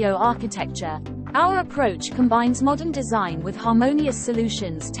Studio Architecture. Our approach combines modern design with harmonious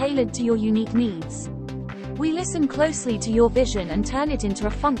solutions tailored to your unique needs. We listen closely to your vision and turn it into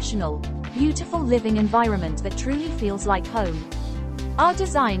a functional, beautiful living environment that truly feels like home. Our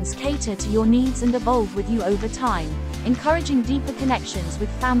designs cater to your needs and evolve with you over time, encouraging deeper connections with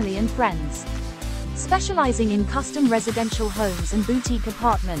family and friends. Specializing in custom residential homes and boutique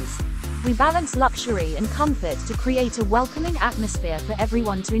apartments, we balance luxury and comfort to create a welcoming atmosphere for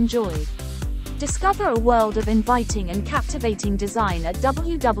everyone to enjoy. Discover a world of inviting and captivating design at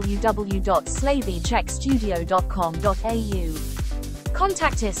www.slovicekstudio.com.au.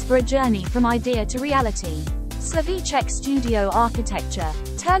 Contact us for a journey from idea to reality. Slovicek Studio Architecture,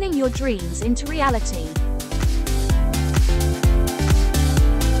 turning your dreams into reality.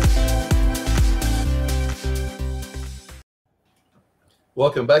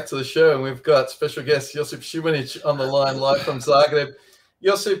 Welcome back to the show, and we've got special guest JOSIP SIMUNIC on the line live from Zagreb.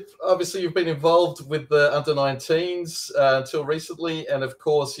 JOSIP, obviously you've been involved with the under-19s until recently, and of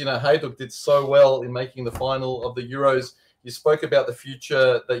course, you know, Hajduk did so well in making the final of the Euros. You spoke about the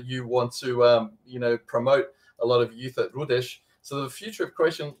future that you want to, you know, promote a lot of youth at Rudes. So the future of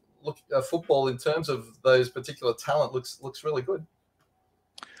Croatian football in terms of those particular talent looks really good.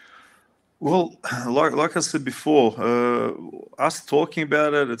 Well, like I said before, us talking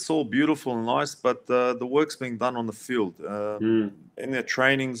about it, it's all beautiful and nice, but the work's being done on the field, in their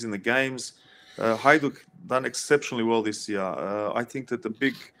trainings, in the games. Hajduk done exceptionally well this year. I think that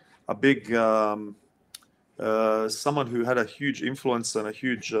someone who had a huge influence and a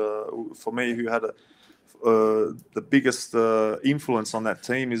huge, for me, who had the biggest influence on that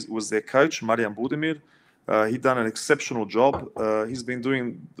team was their coach, Marijan Budimir. He done an exceptional job. He's been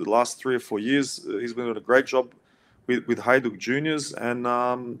doing the last 3 or 4 years. He's been doing a great job with Hajduk juniors, and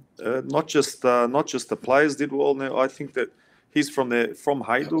not just the players did well. Now I think that he's from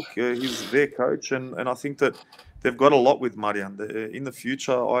Hajduk. He's their coach, and I think that they've got a lot with Marijan. In the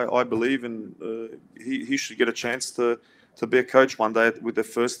future, I believe he should get a chance to be a coach one day with their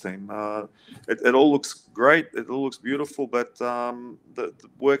first team. It all looks great. It all looks beautiful, but the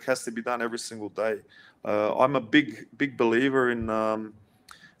work has to be done every single day. I'm a big believer in a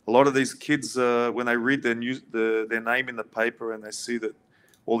lot of these kids when they read their name in the paper and they see that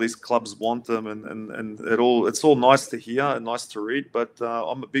all these clubs want them, and it's all nice to hear and nice to read, but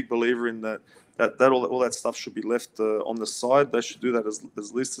I'm a big believer in that all that stuff should be left on the side. They should do that as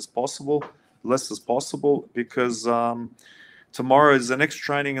less as possible, because tomorrow is the next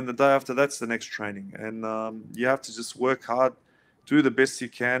training, and the day after that's the next training, and you have to just work hard, do the best you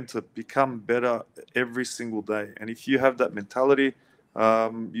can to become better every single day. And if you have that mentality,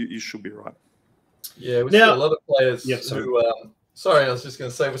 you should be right. Yeah, we see a lot of players who. Sorry, I was just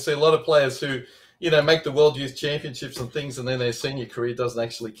going to say, we see a lot of players who, you know, make the World Youth Championships and things, and then their senior career doesn't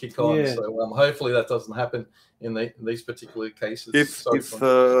actually kick on. Yeah. So hopefully that doesn't happen in these particular cases. If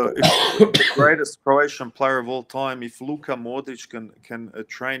the greatest Croatian player of all time, if Luka Modric can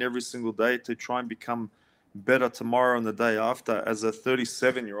train every single day to try and become better tomorrow and the day after as a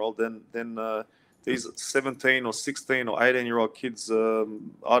 37-year-old, then these 17 or 16 or 18-year-old kids, I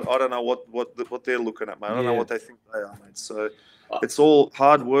don't know what they're looking at, mate. I don't know what they think they are, mate. So it's all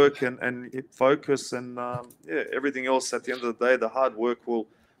hard work and focus, and everything else. At the end of the day, the hard work will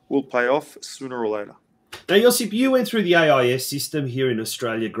pay off sooner or later. Now, Josip, you went through the AIS system here in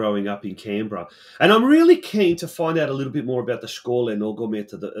Australia growing up in Canberra, and I'm really keen to find out a little bit more about the Škole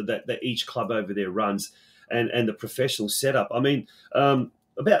Nogometa that each club over there runs, and the professional setup. I mean,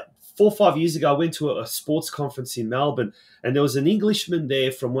 about 4 or 5 years ago, I went to a sports conference in Melbourne, and there was an Englishman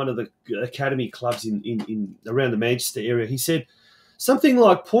there from one of the academy clubs in around the Manchester area. He said something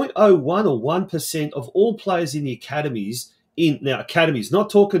like 0.01 or 1% of all players in the academies in now academies, not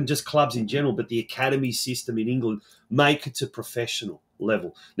talking just clubs in general, but the academy system in England, make it to professional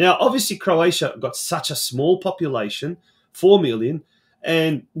level. Now, obviously, Croatia got such a small population, 4 million,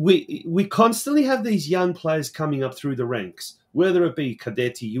 and we constantly have these young players coming up through the ranks, whether it be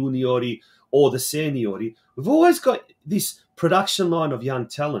cadetti, juniori, or the seniori. We've always got this production line of young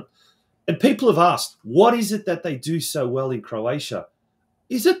talent. And people have asked, what is it that they do so well in Croatia?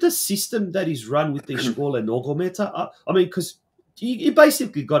 Is it the system that is run with the Škole Nogometa? I mean, because you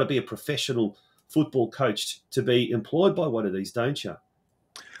basically got to be a professional football coach to be employed by one of these, don't you?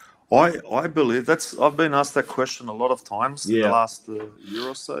 I believe I've been asked that question a lot of times in the last year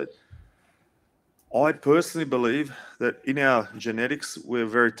or so. I personally believe that in our genetics, we're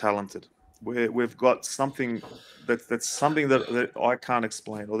very talented. We've got something that's something that I can't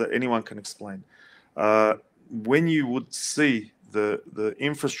explain or that anyone can explain. When you would see the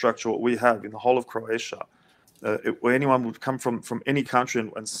infrastructure what we have in the whole of Croatia, where anyone would come from any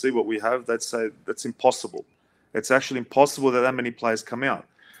country and see what we have, they'd say that's impossible. It's actually impossible that many players come out.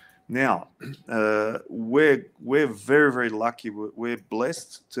 Now, we're very, very lucky. We're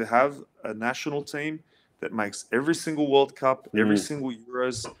blessed to have a national team that makes every single World Cup, every single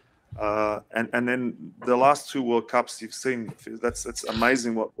Euros, and then the last 2 World Cups you've seen. That's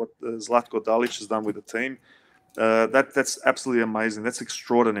amazing what Zlatko Dalic has done with the team. That's absolutely amazing. That's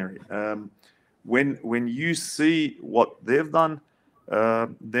extraordinary. When you see what they've done,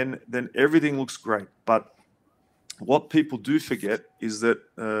 then everything looks great. But what people do forget is that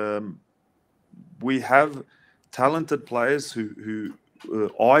we have talented players who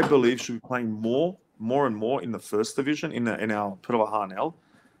I believe should be playing more and more in the first division in our Prva HNL,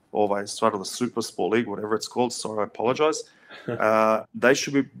 or by sort of the Super Sport League, whatever it's called. Sorry, I apologize. They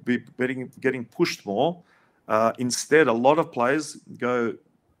should be getting pushed more. Instead, a lot of players go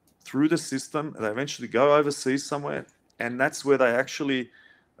through the system. They eventually go overseas somewhere, and that's where they actually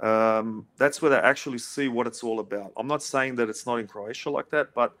see what it's all about. I'm not saying that it's not in Croatia like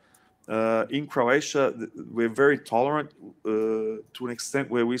that, but in Croatia, we're very tolerant to an extent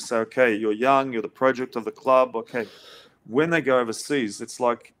where we say, okay, you're young, you're the project of the club. Okay, when they go overseas, it's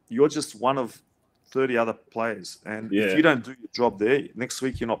like you're just one of 30 other players, and if you don't do your job there, next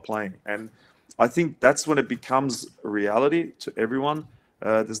week you're not playing. And I think that's when it becomes a reality to everyone.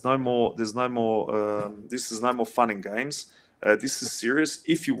 This is no more fun and games. This is serious.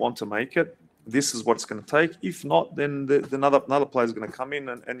 If you want to make it, this is what it's going to take. If not, then another player is going to come in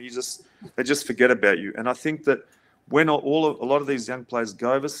and they just forget about you. And I think that when a lot of these young players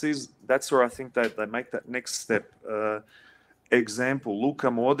go overseas, that's where I think they make that next step. Example: Luka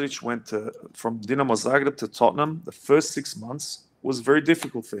Modric went from Dinamo Zagreb to Tottenham. The first 6 months was very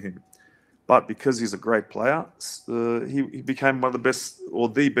difficult for him. But because he's a great player, he became one of the best, or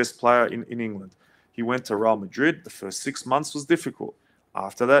the best player in England. He went to Real Madrid. The first 6 months was difficult.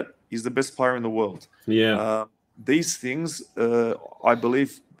 After that, he's the best player in the world. Yeah. These things, I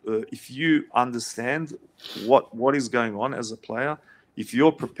believe, if you understand what is going on as a player, if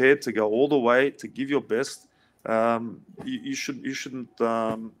you're prepared to go all the way to give your best, you shouldn't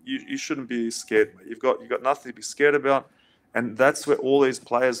be scared. You've got nothing to be scared about, and that's where all these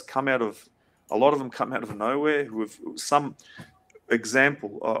players come out of. A lot of them come out of nowhere. Who have some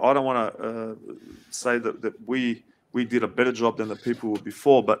example. I don't want to say that we did a better job than the people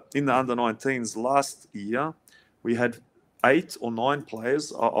before, but in the under-19s last year, we had 8 or 9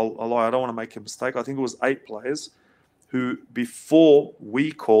 players. I don't want to make a mistake. I think it was 8 players who, before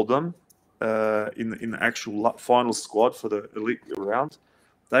we called them in the actual final squad for the elite round,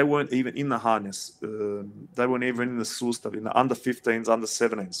 they weren't even in the harness. They weren't even in the Sustav, in the under-15s,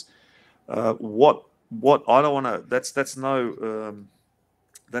 under-17s. What I don't want to.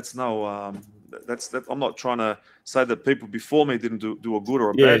 I'm not trying to say that people before me didn't do a good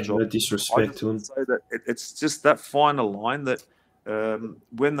or a bad job. No disrespect to them. Say that it's just that final line that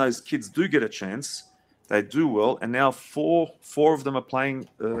when those kids do get a chance, they do well. And now four of them are playing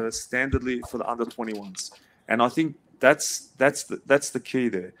standardly for the under-21s, and I think that's the key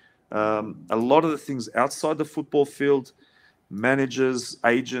there. A lot of the things outside the football field, managers,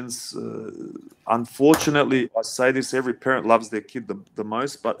 agents, unfortunately, I say this, every parent loves their kid the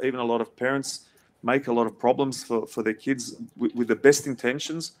most, but even a lot of parents make a lot of problems for their kids with the best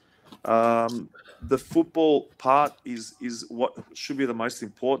intentions. The football part is what should be the most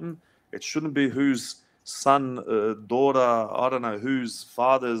important. It shouldn't be whose son, daughter, I don't know, whose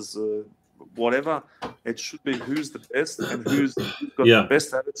father's whatever. It should be who's the best and who's got the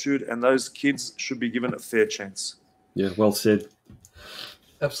best attitude, and those kids should be given a fair chance. Yeah, well said.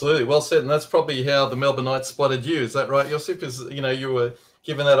 Absolutely, well said. And that's probably how the Melbourne Knights spotted you. Is that right, Josip? You were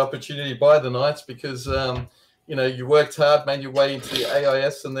given that opportunity by the Knights because, you know, you worked hard, made your way into the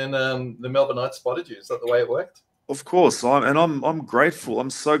AIS, and then the Melbourne Knights spotted you. Is that the way it worked? Of course, I'm grateful. I'm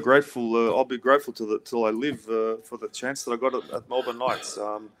so grateful. I'll be grateful till I live for the chance that I got at Melbourne Knights.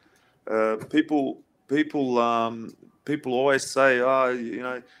 People always say, you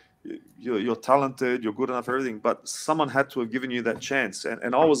know, you're talented, you're good enough, everything. But someone had to have given you that chance.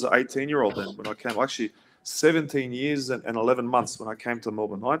 And I was an 18-year-old then when I came. Actually, 17 years and 11 months when I came to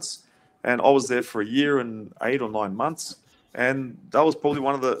Melbourne Knights, and I was there for a year and 8 or 9 months. And that was probably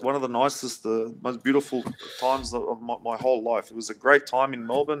one of the nicest, most beautiful times of my whole life. It was a great time in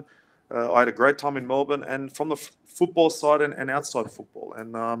Melbourne. I had a great time in Melbourne, and from the football side and outside football.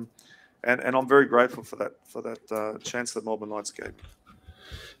 And I'm very grateful for that chance that Melbourne Knights gave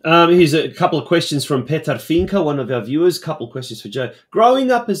me. Here's a couple of questions from Petar Finka, one of our viewers. Couple of questions for Joe. Growing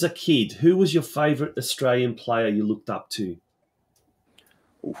up as a kid, who was your favourite Australian player you looked up to?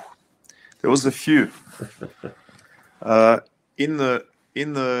 Ooh, there was a few. In the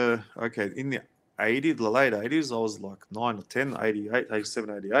 80s, the late 80s, I was like 9 or 10, 88,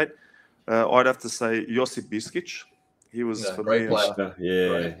 87, 88. I'd have to say Josip Biskic. He was for great me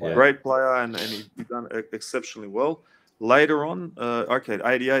player. Great player, and he done exceptionally well. Later on,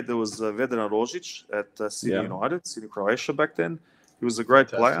 88, there was Vedran Rožić at Sydney United, Sydney Croatia back then. He was a great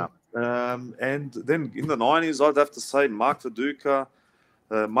player. And then in the 90s, I'd have to say Mark Viduka,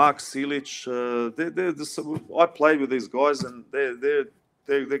 Mark Silic. I played with these guys, and they're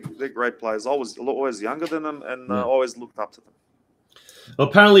great players. I was always younger than them, and I always looked up to them. Well,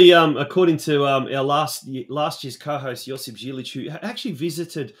 apparently, according to our last year's co-host Josip Zilic, who actually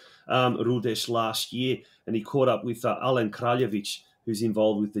visited Rudeš last year, and he caught up with Alen Kraljevic, who's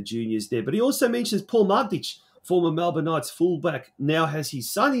involved with the juniors there. But he also mentions Paul Magdic, former Melbourne Knights fullback, now has his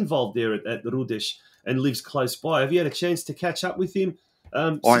son involved there at Rudeš and lives close by. Have you had a chance to catch up with him?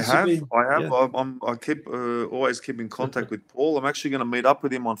 I have. Yeah. I keep always keep in contact with Paul. I'm actually going to meet up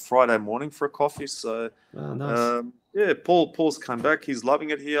with him on Friday morning for a coffee. So, nice. Paul's come back. He's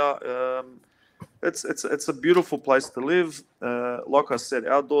loving it here. It's a beautiful place to live. Like I said,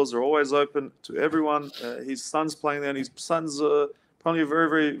 outdoors are always open to everyone. His son's playing there, and his son's probably a very,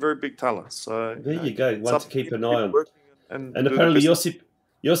 very, very big talent. So there you go. One to keep an eye on. And apparently,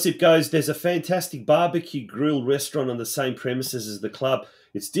 Josip goes, there's a fantastic barbecue grill restaurant on the same premises as the club.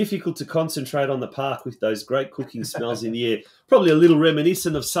 It's difficult to concentrate on the park with those great cooking smells in the air. Probably a little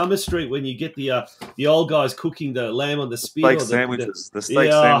reminiscent of Summer Street when you get the old guys cooking the lamb on the spit. The steak sandwiches.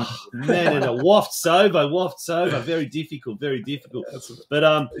 Man, and it wafts over. Very difficult. But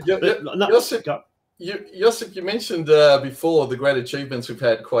Josip, you mentioned before the great achievements we've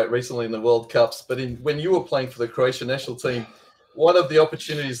had quite recently in the World Cups, but when you were playing for the Croatian national team, one of the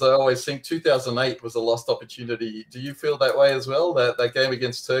opportunities I always think 2008 was a lost opportunity. Do you feel that way as well? That game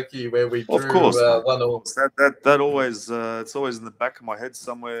against Turkey where we drew 1-1. That always it's always in the back of my head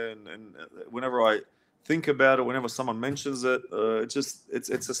somewhere, and whenever I think about it, whenever someone mentions it,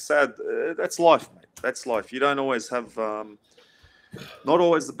 it's a sad. That's life, mate. That's life. You don't always have. Not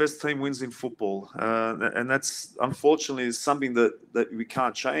always the best team wins in football, and that's unfortunately something that we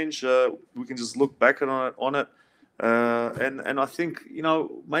can't change. We can just look back on it. And I think, you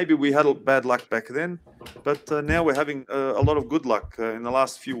know, maybe we had bad luck back then, but now we're having a lot of good luck in the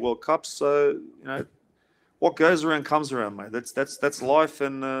last few World Cups. So, you know, what goes around comes around, mate. That's life,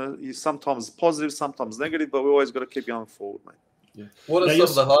 and you sometimes positive, sometimes negative, but we always got to keep going forward, mate. Yeah. What are some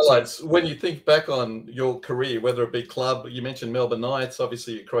of the highlights when you think back on your career, whether it be club? You mentioned Melbourne Knights,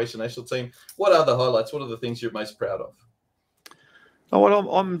 obviously your Croatian national team. What are the highlights? What are the things you're most proud of? Oh, well,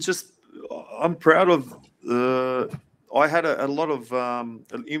 I'm proud of. I had a lot of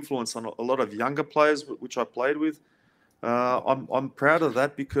influence on a lot of younger players, which I played with. I'm proud of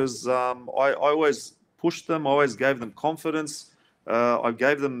that because I always pushed them. I always gave them confidence. I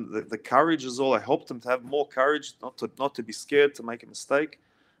gave them the courage as well. I helped them to have more courage, not to be scared to make a mistake.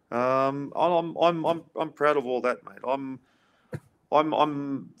 I'm proud of all that, mate.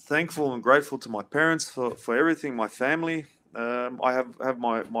 I'm thankful and grateful to my parents for everything. My family. I have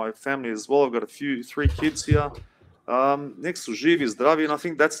my family as well. I've got 3 kids here. Next to živi, zdravi, and I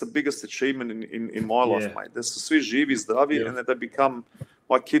think that's the biggest achievement in my life, mate. There's svi živi, zdravi, and that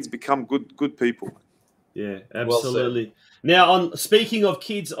my kids become good people. Yeah, absolutely. Now, speaking of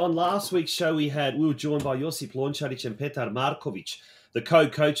kids, on last week's show we were joined by Josip Lončarić and Petar Marković, the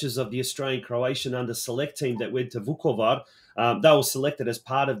co-coaches of the Australian Croatian under select team that went to Vukovar they were selected as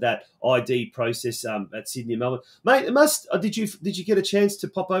part of that ID process at Sydney and Melbourne. Mate, did you get a chance to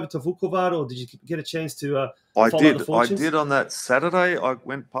pop over to Vukovar, or did you get a chance to follow the fortunes? I did on that Saturday. I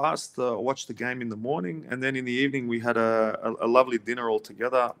went past, watched the game in the morning, and then in the evening we had a lovely dinner all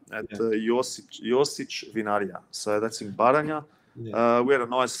together at JOSIP Vinaria. So that's in Baranja. Yeah. We had a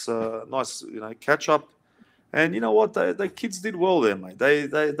nice catch up, and you know what? The kids did well there, mate. They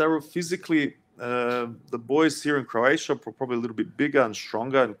were physically. The boys here in Croatia are probably a little bit bigger and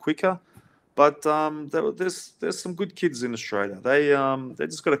stronger and quicker, but there's some good kids in Australia. They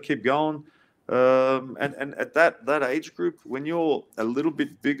just got to keep going. And at that age group, when you're a little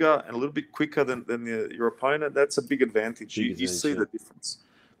bit bigger and a little bit quicker than your opponent, that's a big advantage. You see the difference.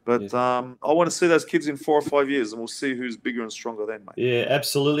 But I want to see those kids in 4 or 5 years, and we'll see who's bigger and stronger then, mate. Yeah,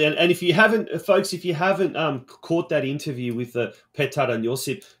 absolutely. And if you haven't, folks, caught that interview with Petar and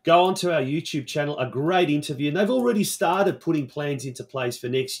Josip, go onto our YouTube channel. A great interview, and they've already started putting plans into place for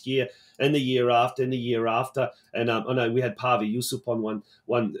next year and the year after and the year after. And I know we had Pavi Yusuf on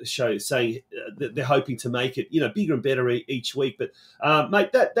one show saying that they're hoping to make it, bigger and better each week. But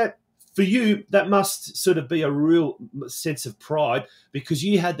mate, that. For you, that must sort of be a real sense of pride, because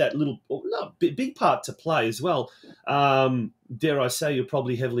you had that big part to play as well. Dare I say, you're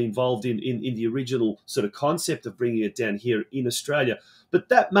probably heavily involved in the original sort of concept of bringing it down here in Australia. But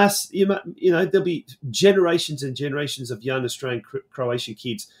that must, there'll be generations and generations of young Australian Croatian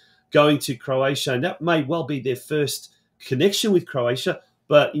kids going to Croatia, and that may well be their first connection with Croatia.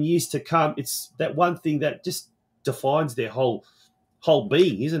 But in years to come, it's that one thing that just defines their whole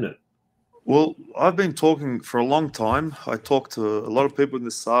being, isn't it? Well, I've been talking for a long time. I talked to a lot of people in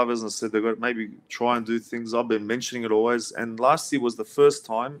the Savas and said they've got to maybe try and do things. I've been mentioning it always. And last year was the first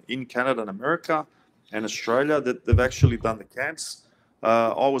time in Canada and America and Australia that they've actually done the camps.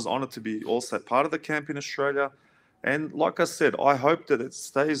 I was honoured to be also part of the camp in Australia. And like I said, I hope that it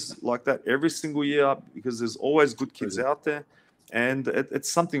stays like that every single year, because there's always good kids out there. And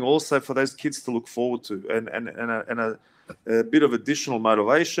it's something also for those kids to look forward to, and a bit of additional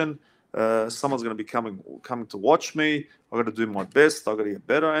motivation. Someone's going to be coming to watch me. I've got to do my best. I've got to get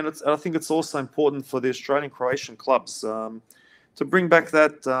better. And I think it's also important for the Australian Croatian clubs to bring back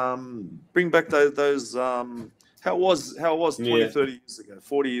those how it was 20, 30 years ago,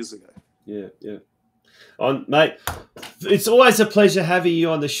 40 years ago. Yeah. Mate, it's always a pleasure having you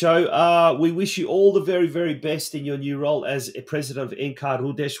on the show. We wish you all the very, very best in your new role as president of NK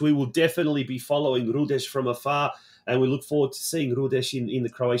Rudes. We will definitely be following Rudes from afar, and we look forward to seeing Rudes in the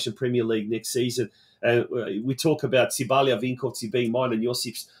Croatian Premier League next season. We talk about Cibalija Vinkovci being mine and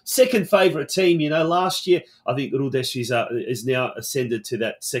Josip's second favourite team. Last year, I think Rudes is now ascended to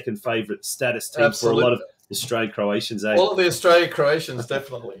that second favourite status team. Absolutely. For a lot of Australian Croatians. All of the Australian Croatians,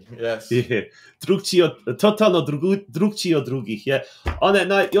 definitely. Yes. Yeah. Totalno drugčiji od drugih. Yeah. On that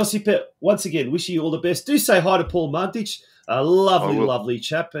note, Josipe, once again, wishing you all the best. Do say hi to Paul Mandic. A lovely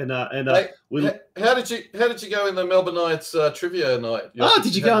chap, and hey, how did you go in the Melbourne Knights trivia night?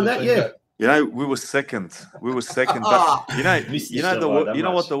 Did you go on that? Yeah. We were second. But you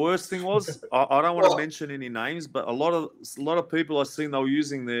know what the worst thing was? I don't want to mention any names, but a lot of people I've seen, they were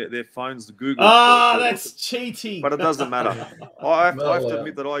using their phones to Google. That's cheating. But it doesn't matter. I have to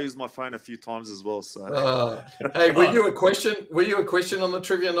admit that I used my phone a few times as well. So. Hey, were you a question? Were you a question on the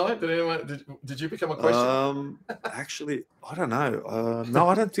trivia night? Did you become a question? Actually, I don't know. No,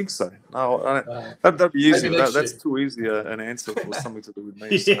 I don't think so. No, I don't. That'd be easy. That's too easy an answer for something to do with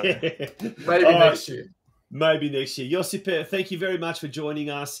me. So. Maybe next year. Maybe next year. Josip, thank you very much for joining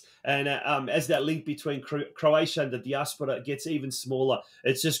us. And as that link between Croatia and the diaspora gets even smaller,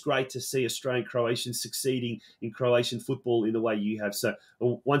 it's just great to see Australian Croatians succeeding in Croatian football in the way you have. So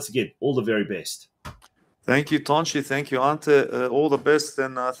once again, all the very best. Thank you, Tonchi. Thank you, Ante. All the best,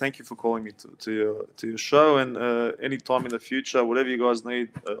 and thank you for calling me to your show. And any time in the future, whatever you guys need,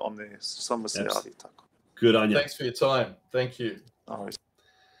 I'm there. Good on you. Thanks for your time. Thank you.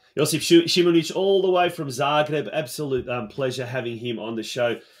 Josip Simunic, all the way from Zagreb. Absolute pleasure having him on the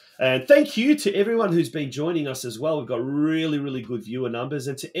show. And thank you to everyone who's been joining us as well. We've got really, really good viewer numbers.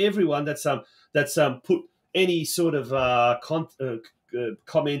 And to everyone that's put any sort of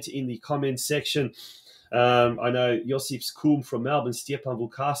comment in the comment section. I know Josip's cool from Melbourne, Stjepan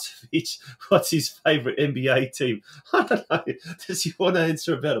Vukasovic. What's his favourite NBA team? I don't know. Does he want to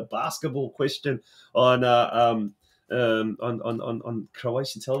answer about a basketball question on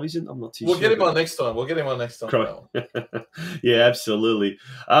Croatian television? I'm not too sure. We'll get him on next time. Yeah, absolutely.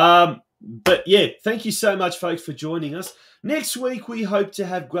 But yeah, thank you so much, folks, for joining us. Next week, we hope to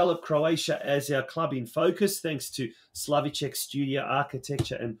have JOSIP Croatia as our club in focus, thanks to Slavicek Studio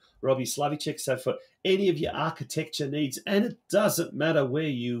Architecture and Robbie Slavicek. So for any of your architecture needs, and it doesn't matter where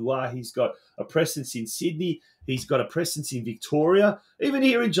you are, he's got a presence in Sydney, he's got a presence in Victoria, even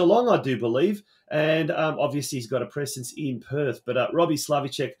here in Geelong, I do believe, and obviously he's got a presence in Perth. But Robbie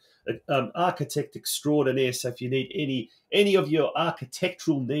Slavicek, architect extraordinaire, so if you need any of your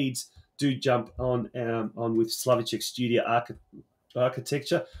architectural needs, do jump on with Slavicek Studio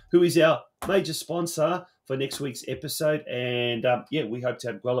Architecture, who is our major sponsor for next week's episode. And yeah, we hope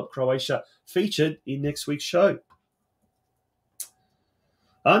to have JOSIP Croatia featured in next week's show.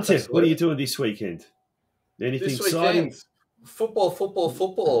 Ante, what are you doing this weekend? Anything this exciting? Weekend,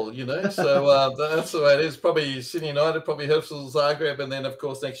 football, you know. So that's the way it is. Probably Sydney United, probably Herschel Zagreb, and then, of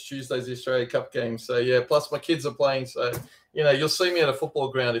course, next Tuesday's the Australia Cup game. So, yeah, plus my kids are playing. So, you know, you'll see me at a football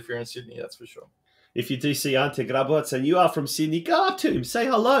ground if you're in Sydney, that's for sure. If you do see Ante Grabovac and you are from Sydney, go up to him, say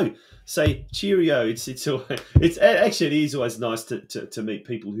hello, say cheerio. It is always nice to meet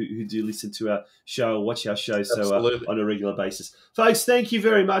people who do listen to our show or watch our show on a regular basis. Folks, thank you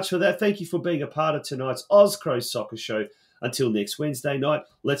very much for that. Thank you for being a part of tonight's Oz Cro Soccer Show. Until next Wednesday night,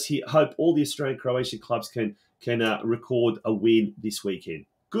 let's hope all the Australian Croatian clubs can record a win this weekend.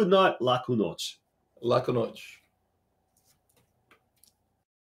 Good night, laku noć. Laku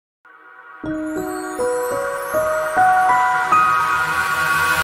noć.